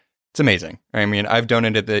people. And it's amazing. I mean, I've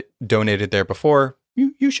donated there before.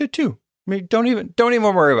 You should too. I mean, don't even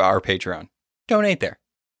worry about our Patreon. Donate there.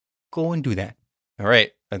 Go and do that. All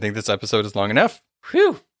right. I think this episode is long enough.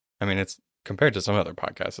 Whew. I mean, it's compared to some other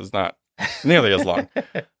podcasts, it's not nearly as long.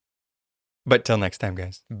 But till next time,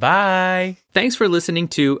 guys. Bye. Thanks for listening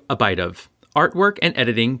to A Bite Of, artwork and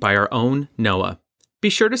editing by our own Noah. Be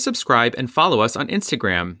sure to subscribe and follow us on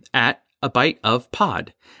Instagram at A Bite Of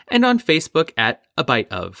Pod and on Facebook at A Bite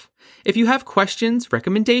Of. If you have questions,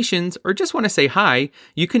 recommendations, or just want to say hi,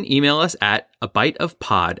 you can email us at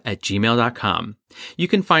abiteofpod@gmail.com. You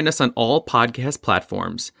can find us on all podcast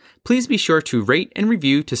platforms. Please be sure to rate and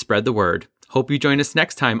review to spread the word. Hope you join us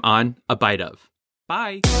next time on A Bite Of.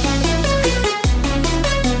 Bye.